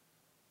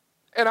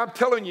 And I'm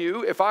telling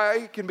you, if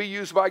I can be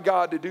used by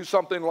God to do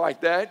something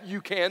like that,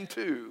 you can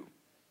too.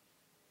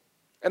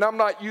 And I'm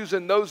not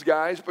using those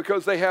guys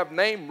because they have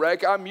name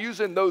rec. I'm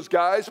using those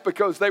guys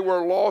because they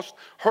were lost,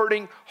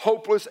 hurting,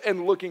 hopeless,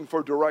 and looking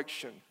for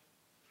direction.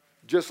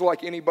 Just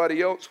like anybody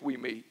else we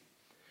meet.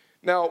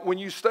 Now, when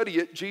you study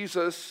it,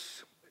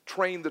 Jesus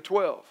trained the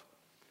 12.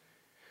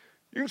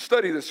 You can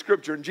study the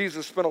Scripture, and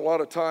Jesus spent a lot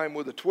of time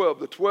with the 12.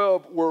 The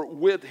 12 were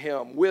with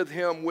him.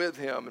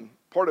 And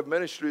part of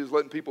ministry is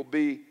letting people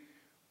be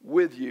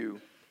with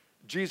you.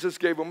 Jesus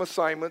gave them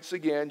assignments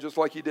again, just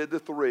like he did the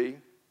 3.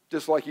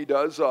 Just like he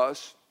does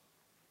us.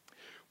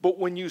 But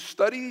when you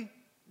study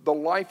the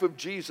life of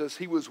Jesus,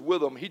 he was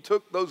with them. He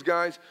took those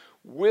guys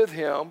with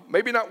him.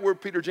 Maybe not where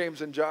Peter,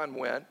 James, and John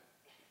went,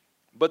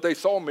 but they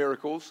saw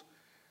miracles.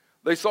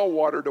 They saw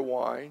water to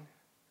wine.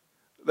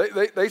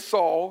 They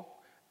saw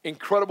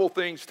incredible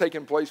things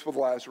taking place with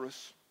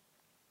Lazarus,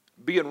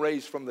 being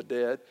raised from the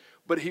dead,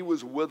 but he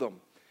was with them.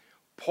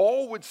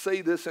 Paul would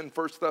say this in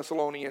 1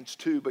 Thessalonians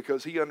 2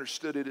 because he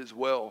understood it as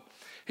well.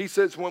 He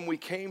says, when we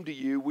came to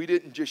you, we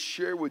didn't just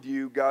share with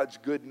you God's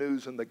good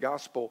news and the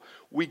gospel.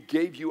 We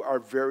gave you our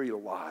very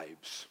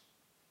lives.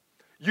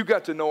 You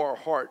got to know our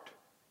heart.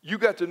 You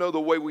got to know the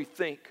way we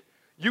think.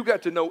 You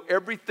got to know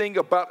everything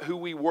about who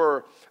we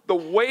were. The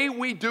way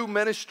we do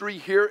ministry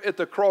here at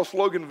the Cross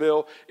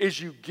Loganville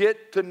is you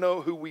get to know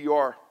who we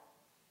are.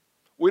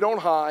 We don't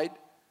hide.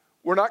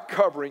 We're not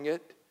covering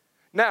it.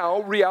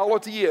 Now,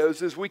 reality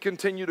is, as we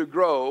continue to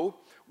grow,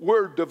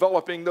 we're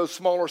developing those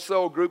smaller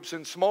cell groups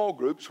and small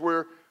groups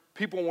where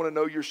people want to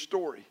know your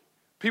story.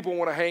 People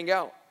want to hang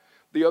out.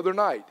 The other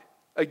night,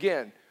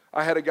 again,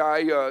 I had a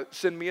guy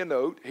send me a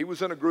note. He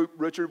was in a group,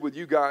 Richard, with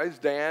you guys,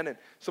 Dan, and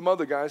some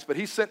other guys, but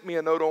he sent me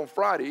a note on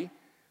Friday,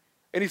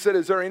 and he said,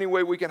 is there any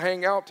way we can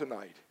hang out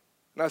tonight?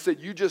 And I said,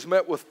 you just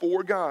met with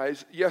 4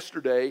 guys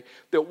yesterday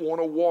that want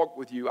to walk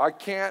with you. I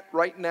can't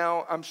right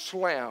now, I'm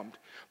slammed,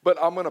 but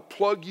I'm going to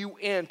plug you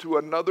into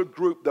another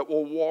group that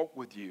will walk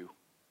with you.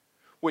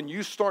 When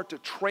you start to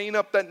train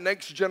up that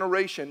next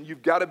generation,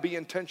 you've got to be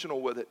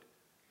intentional with it.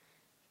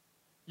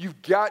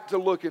 You've got to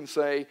look and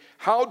say,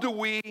 how do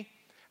we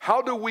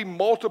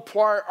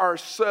multiply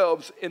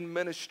ourselves in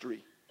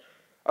ministry?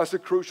 That's a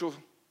crucial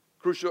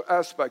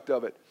aspect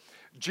of it.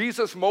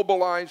 Jesus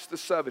mobilized the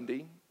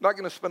 70. Not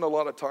going to spend a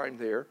lot of time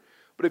there.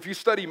 But if you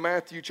study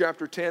Matthew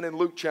chapter 10 and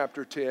Luke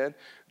chapter 10,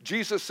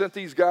 Jesus sent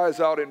these guys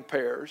out in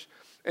pairs.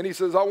 And he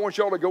says, I want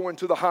y'all to go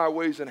into the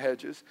highways and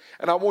hedges.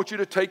 And I want you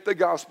to take the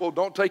gospel.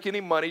 Don't take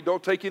any money.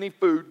 Don't take any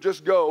food.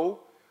 Just go.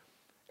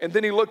 And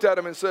then he looked at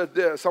them and said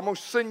this, I'm going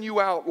to send you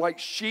out like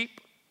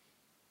sheep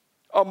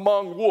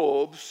among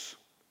wolves.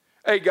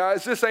 Hey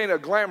guys, this ain't a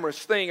glamorous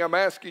thing I'm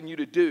asking you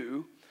to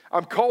do.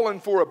 I'm calling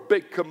for a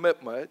big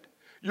commitment.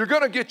 You're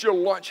going to get your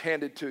lunch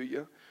handed to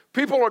you.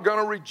 People are going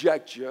to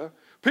reject you.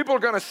 People are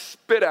going to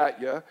spit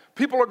at you.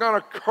 People are going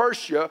to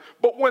curse you.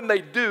 But when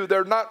they do,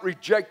 they're not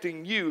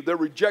rejecting you. They're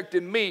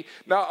rejecting me.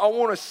 Now, I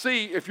want to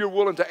see if you're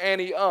willing to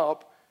ante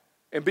up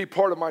and be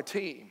part of my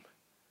team.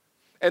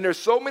 And there's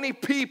so many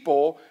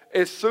people,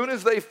 as soon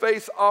as they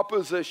face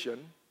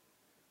opposition,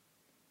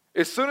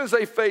 as soon as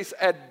they face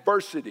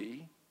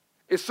adversity,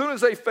 as soon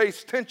as they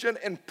face tension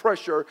and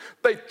pressure,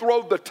 they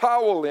throw the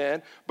towel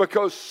in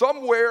because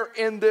somewhere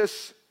in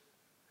this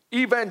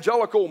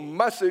evangelical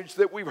message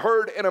that we've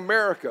heard in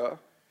America,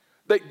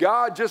 that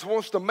God just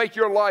wants to make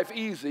your life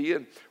easy.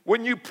 And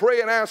when you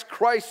pray and ask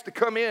Christ to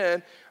come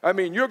in, I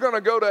mean, you're going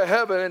to go to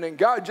heaven and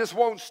God just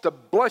wants to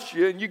bless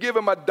you. And you give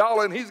him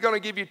 $1 and he's going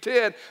to give you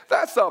 10.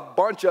 That's a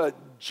bunch of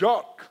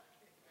junk.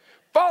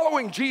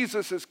 Following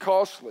Jesus is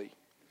costly.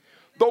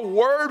 The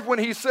word when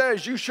he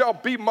says, you shall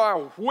be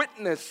my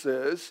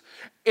witnesses,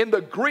 in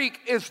the Greek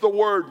is the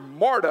word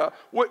martyr,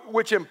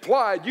 which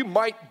implied you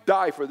might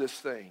die for this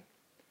thing.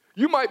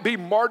 You might be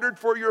martyred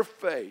for your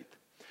faith.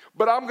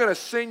 But I'm going to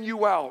send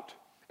you out,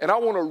 and I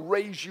want to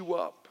raise you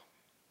up.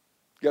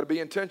 You got to be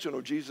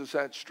intentional. Jesus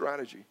had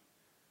strategy.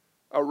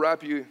 I'll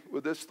wrap you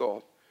with this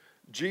thought.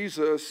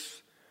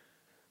 Jesus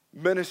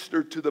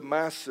ministered to the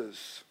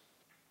masses.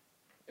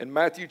 In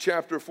Matthew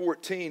chapter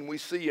 14, we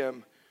see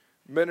him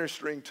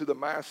ministering to the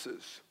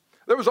masses.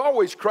 There was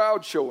always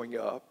crowds showing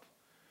up.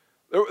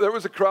 There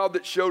was a crowd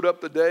that showed up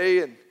the day,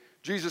 and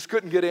Jesus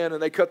couldn't get in,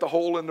 and they cut the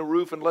hole in the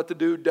roof and let the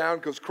dude down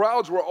because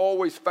crowds were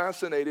always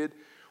fascinated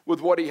with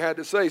what he had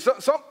to say. Some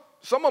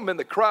of them in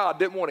the crowd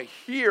didn't want to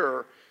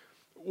hear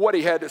what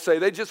he had to say.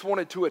 They just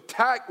wanted to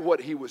attack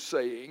what he was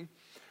saying.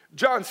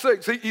 John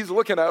 6, he's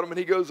looking at him and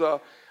he goes,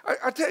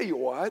 I tell you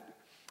what,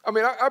 I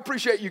mean, I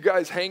appreciate you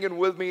guys hanging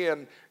with me,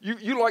 and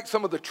you like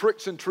some of the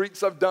tricks and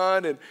treats I've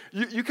done, and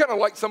you kind of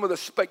like some of the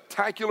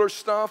spectacular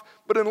stuff,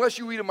 but unless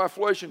you eat of my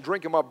flesh and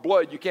drink of my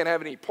blood, you can't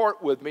have any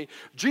part with me.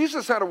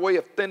 Jesus had a way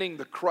of thinning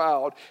the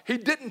crowd. He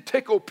didn't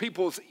tickle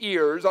people's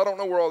ears. I don't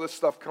know where all this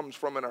stuff comes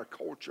from in our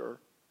culture.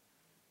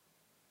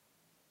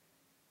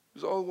 He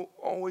was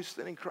always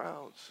thinning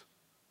crowds.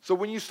 So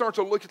when you start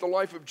to look at the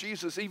life of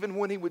Jesus, even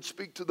when he would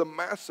speak to the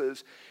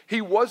masses,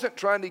 he wasn't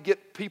trying to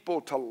get people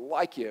to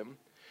like him.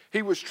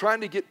 He was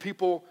trying to get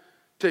people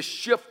to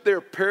shift their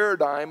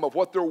paradigm of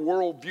what their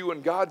worldview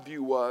and God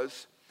view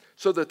was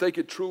so that they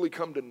could truly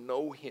come to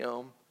know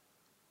him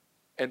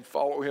and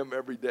follow him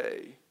every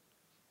day.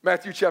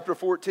 Matthew chapter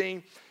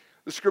 14,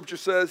 the scripture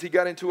says he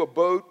got into a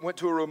boat, went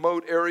to a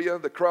remote area.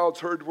 The crowds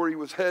heard where he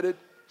was headed,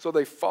 so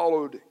they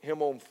followed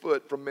him on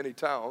foot from many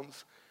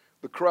towns.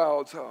 The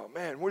crowds, oh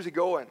man, where's he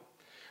going?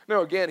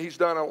 Now again, he's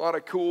done a lot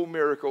of cool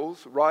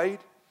miracles, right?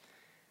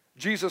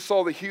 Jesus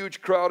saw the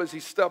huge crowd as he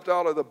stepped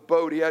out of the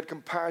boat. He had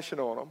compassion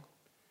on them.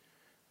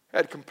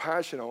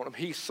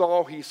 He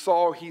saw,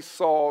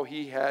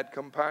 he had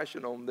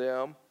compassion on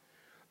them.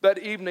 That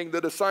evening,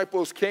 the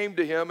disciples came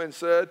to him and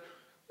said,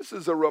 this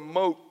is a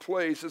remote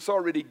place. It's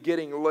already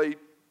getting late.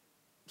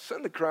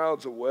 Send the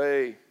crowds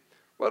away.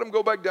 Let them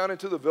go back down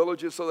into the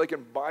villages so they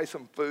can buy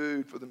some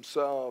food for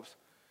themselves.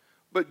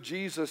 But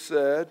Jesus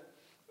said,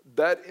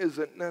 that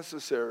isn't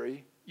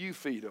necessary. You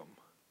feed them.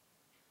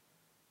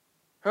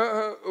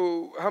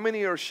 How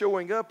many are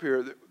showing up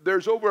here?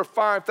 There's over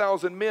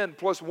 5,000 men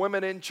plus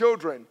women and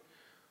children.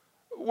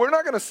 We're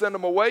not going to send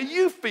them away.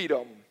 You feed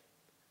them.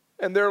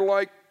 And they're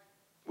like,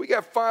 we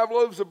got 5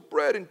 loaves of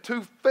bread and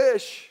 2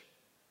 fish.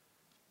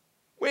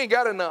 We ain't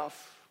got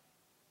enough.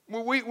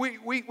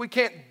 We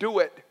can't do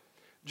it.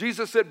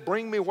 Jesus said,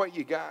 bring me what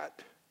you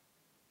got.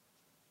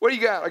 What do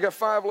you got? I got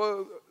 5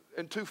 loaves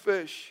and 2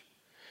 fish.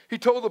 He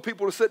told the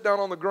people to sit down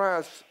on the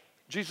grass.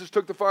 Jesus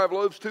took the 5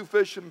 loaves, 2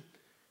 fish, and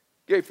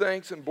gave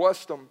thanks and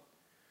blessed them.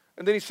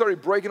 And then he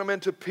started breaking them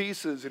into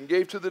pieces and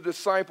gave to the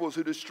disciples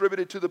who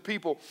distributed to the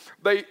people.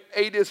 They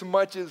ate as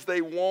much as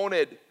they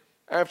wanted.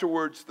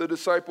 Afterwards, the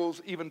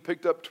disciples even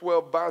picked up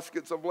 12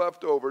 baskets of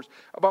leftovers.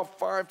 About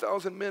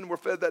 5,000 men were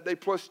fed that day,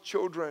 plus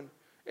children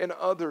and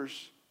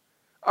others.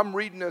 I'm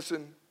reading this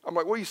and I'm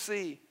like, what do you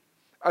see?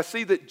 I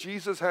see that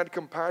Jesus had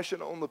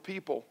compassion on the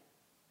people.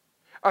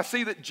 I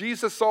see that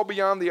Jesus saw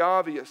beyond the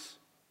obvious.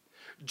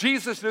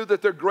 Jesus knew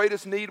that their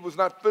greatest need was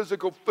not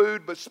physical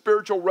food, but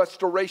spiritual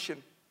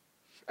restoration.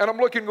 And I'm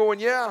looking going,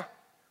 yeah,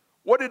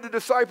 what did the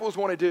disciples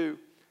want to do?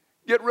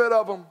 Get rid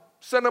of them,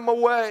 send them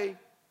away.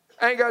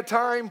 I ain't got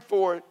time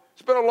for it.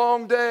 It's been a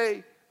long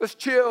day. Let's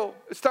chill.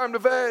 It's time to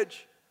veg.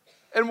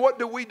 And what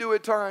do we do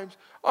at times?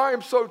 I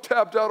am so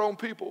tapped out on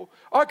people.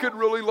 I could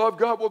really love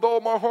God with all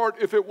my heart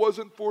if it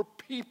wasn't for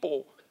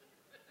people.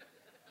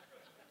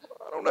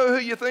 don't know who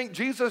you think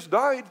Jesus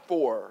died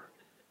for.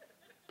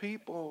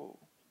 People.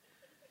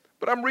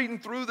 But I'm reading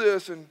through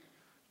this, and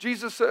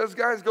Jesus says,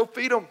 guys, go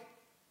feed them.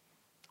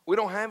 We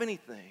don't have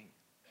anything.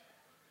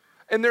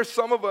 And there's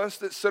some of us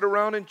that sit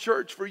around in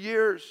church for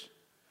years.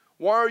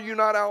 Why are you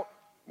not out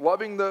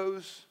loving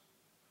those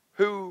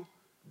who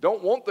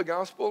don't want the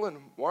gospel? And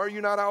why are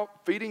you not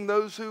out feeding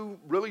those who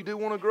really do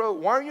want to grow?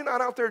 Why are you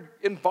not out there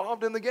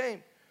involved in the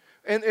game?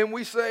 And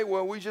we say,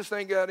 well, we just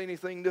ain't got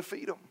anything to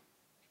feed them.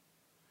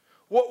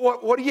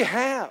 What do you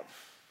have?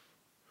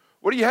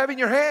 What do you have in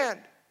your hand?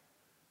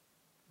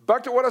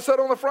 Back to what I said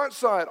on the front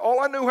side. All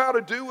I knew how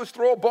to do was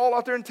throw a ball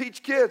out there and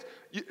teach kids.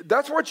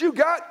 That's what you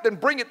got? Then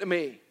bring it to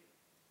me.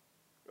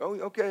 Oh,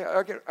 okay,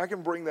 I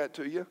can bring that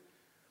to you.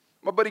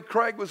 My buddy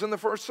Craig was in the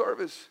first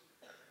service.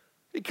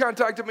 He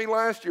contacted me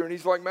last year, and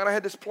he's like, man, I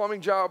had this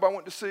plumbing job. I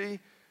went to see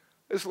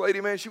this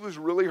lady, man. She was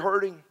really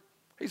hurting.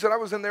 He said, I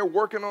was in there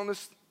working on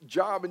this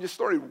job and just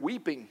started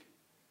weeping,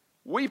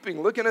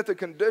 looking at the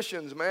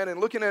conditions, man, and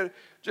looking at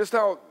just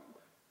how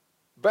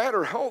bad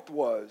her health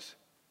was.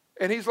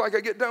 And he's like, I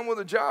get done with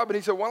the job, and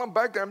he said, while I'm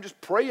back there, I'm just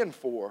praying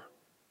for her.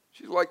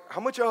 She's like, how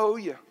much I owe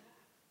you?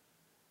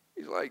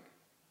 He's like,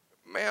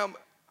 ma'am,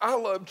 I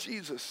love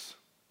Jesus,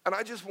 and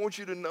I just want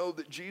you to know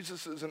that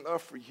Jesus is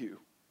enough for you.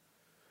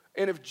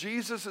 And if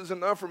Jesus is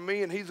enough for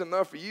me and he's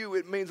enough for you,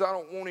 it means I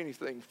don't want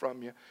anything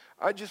from you.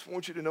 I just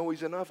want you to know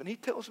he's enough. And he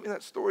tells me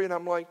that story, and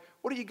I'm like,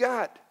 what do you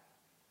got?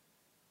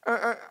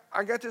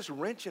 I got this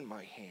wrench in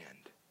my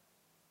hand.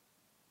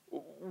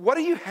 What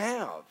do you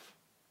have?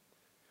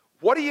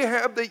 What do you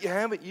have that you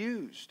haven't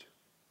used?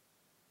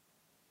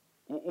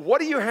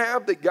 What do you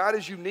have that God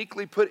has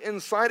uniquely put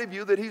inside of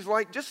you that he's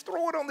like, just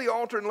throw it on the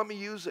altar and let me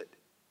use it?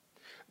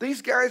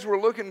 These guys were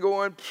looking,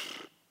 going,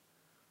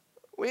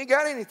 we ain't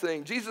got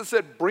anything. Jesus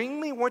said, bring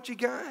me what you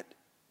got.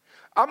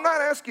 I'm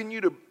not asking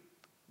you to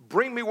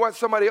bring me what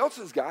somebody else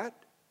has got.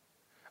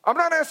 I'm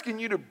not asking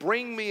you to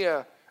bring me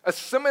a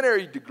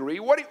seminary degree.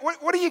 What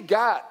do you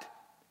got?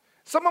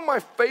 Some of my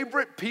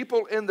favorite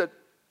people in the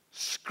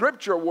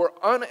Scripture were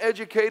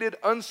uneducated,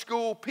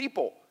 unschooled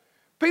people.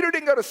 Peter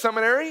didn't go to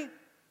seminary.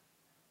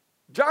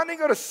 John didn't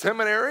go to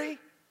seminary.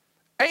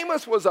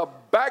 Amos was a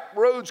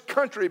backroads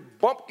country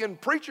bumpkin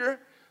preacher.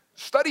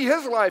 Study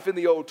his life in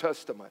the Old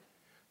Testament.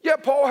 Yeah,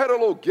 Paul had a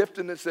little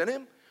giftedness in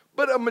him,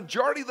 but a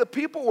majority of the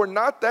people were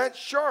not that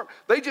sharp.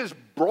 They just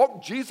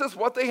brought Jesus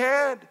what they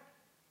had.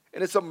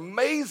 And it's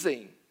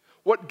amazing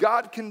what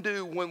God can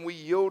do when we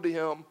yield to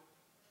him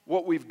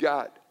what we've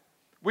got.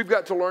 We've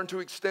got to learn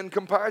to extend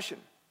compassion.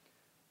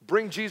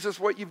 Bring Jesus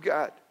what you've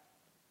got.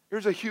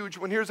 Here's a huge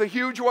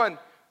one.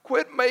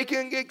 Quit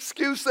making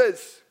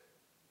excuses.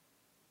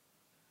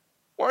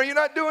 Why are you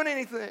not doing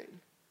anything?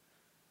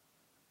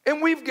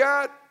 And we've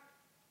got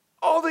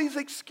all these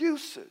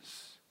excuses.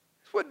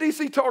 It's what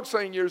D.C. Talk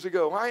saying years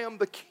ago. I am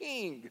the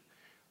king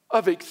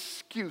of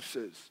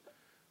excuses.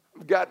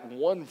 I've got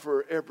one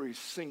for every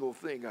single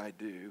thing I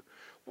do.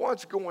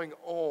 What's going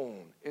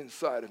on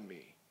inside of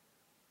me?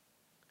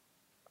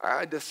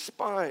 I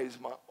despise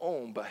my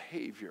own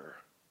behavior.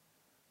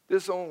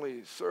 This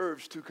only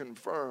serves to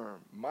confirm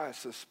my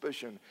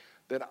suspicion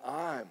that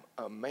I'm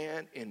a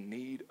man in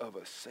need of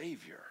a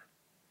Savior.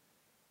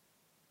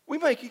 We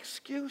make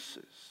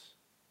excuses.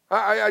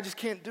 I just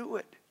can't do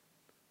it.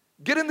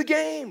 Get in the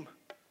game.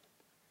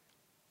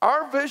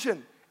 Our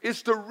vision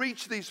is to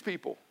reach these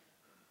people.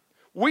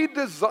 We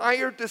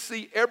desire to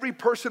see every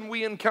person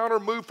we encounter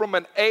move from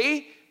an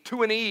A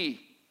to an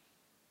E.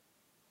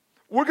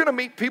 We're going to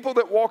meet people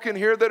that walk in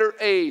here that are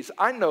A's.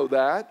 I know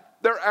that.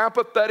 They're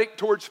apathetic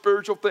towards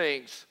spiritual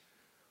things.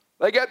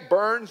 They got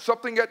burned.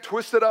 Something got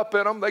twisted up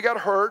in them. They got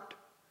hurt.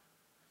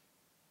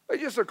 They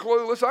just are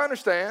clueless. I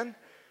understand.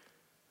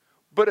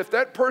 But if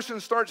that person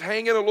starts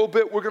hanging a little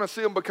bit, we're going to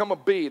see them become a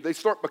B. They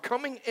start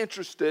becoming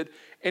interested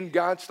in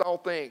God-style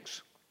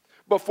things.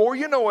 Before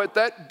you know it,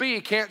 that B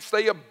can't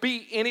stay a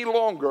B any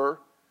longer.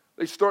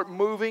 They start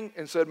moving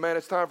and said, man,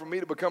 it's time for me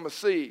to become a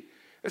C.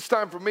 It's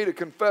time for me to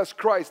confess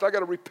Christ. I got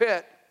to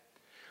repent.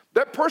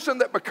 That person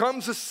that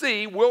becomes a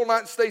C will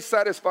not stay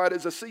satisfied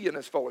as a C in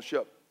this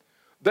fellowship.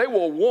 They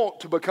will want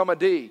to become a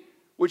D,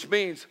 which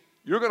means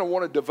you're going to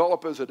want to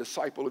develop as a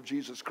disciple of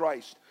Jesus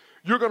Christ.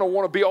 You're going to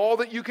want to be all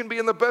that you can be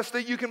and the best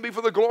that you can be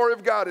for the glory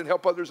of God and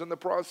help others in the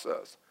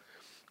process.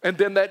 And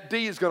then that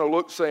D is going to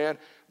look saying,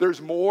 there's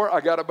more, I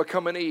got to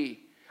become an E.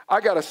 I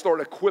got to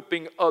start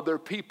equipping other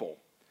people.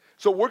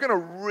 So we're going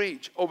to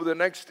reach over the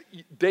next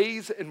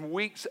days and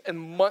weeks and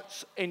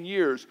months and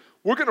years.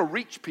 We're going to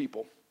reach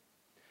people.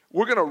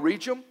 We're going to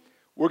reach them,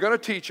 we're going to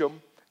teach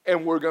them,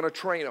 and we're going to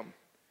train them.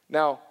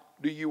 Now,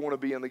 do you want to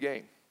be in the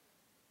game?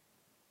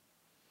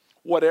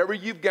 Whatever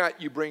you've got,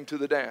 you bring to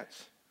the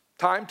dance.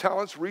 Time,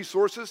 talents,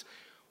 resources,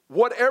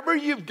 whatever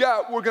you've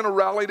got, we're going to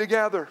rally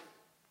together.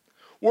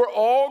 We're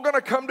all going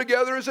to come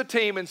together as a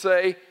team and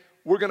say,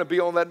 we're going to be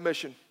on that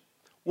mission.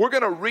 We're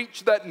going to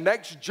reach that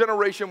next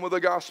generation with the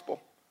gospel.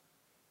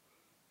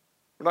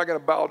 We're not going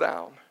to bow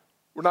down.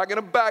 We're not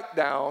going to back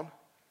down.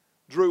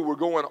 Drew, we're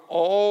going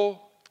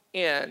all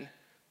in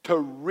to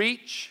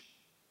reach,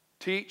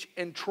 teach,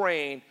 and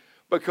train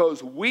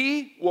because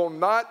we will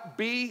not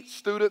be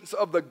students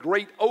of the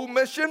Great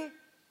Omission.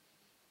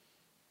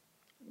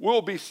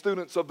 We'll be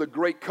students of the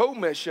Great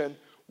Commission.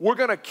 We're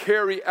going to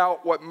carry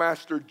out what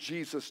Master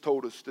Jesus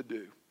told us to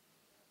do.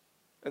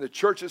 And the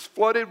church is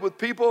flooded with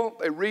people.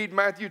 They read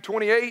Matthew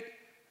 28,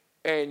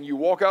 and you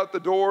walk out the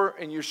door,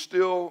 and you're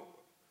still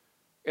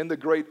in the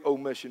Great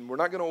Omission. We're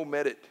not going to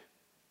omit it.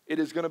 It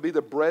is going to be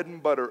the bread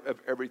and butter of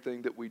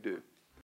everything that we do.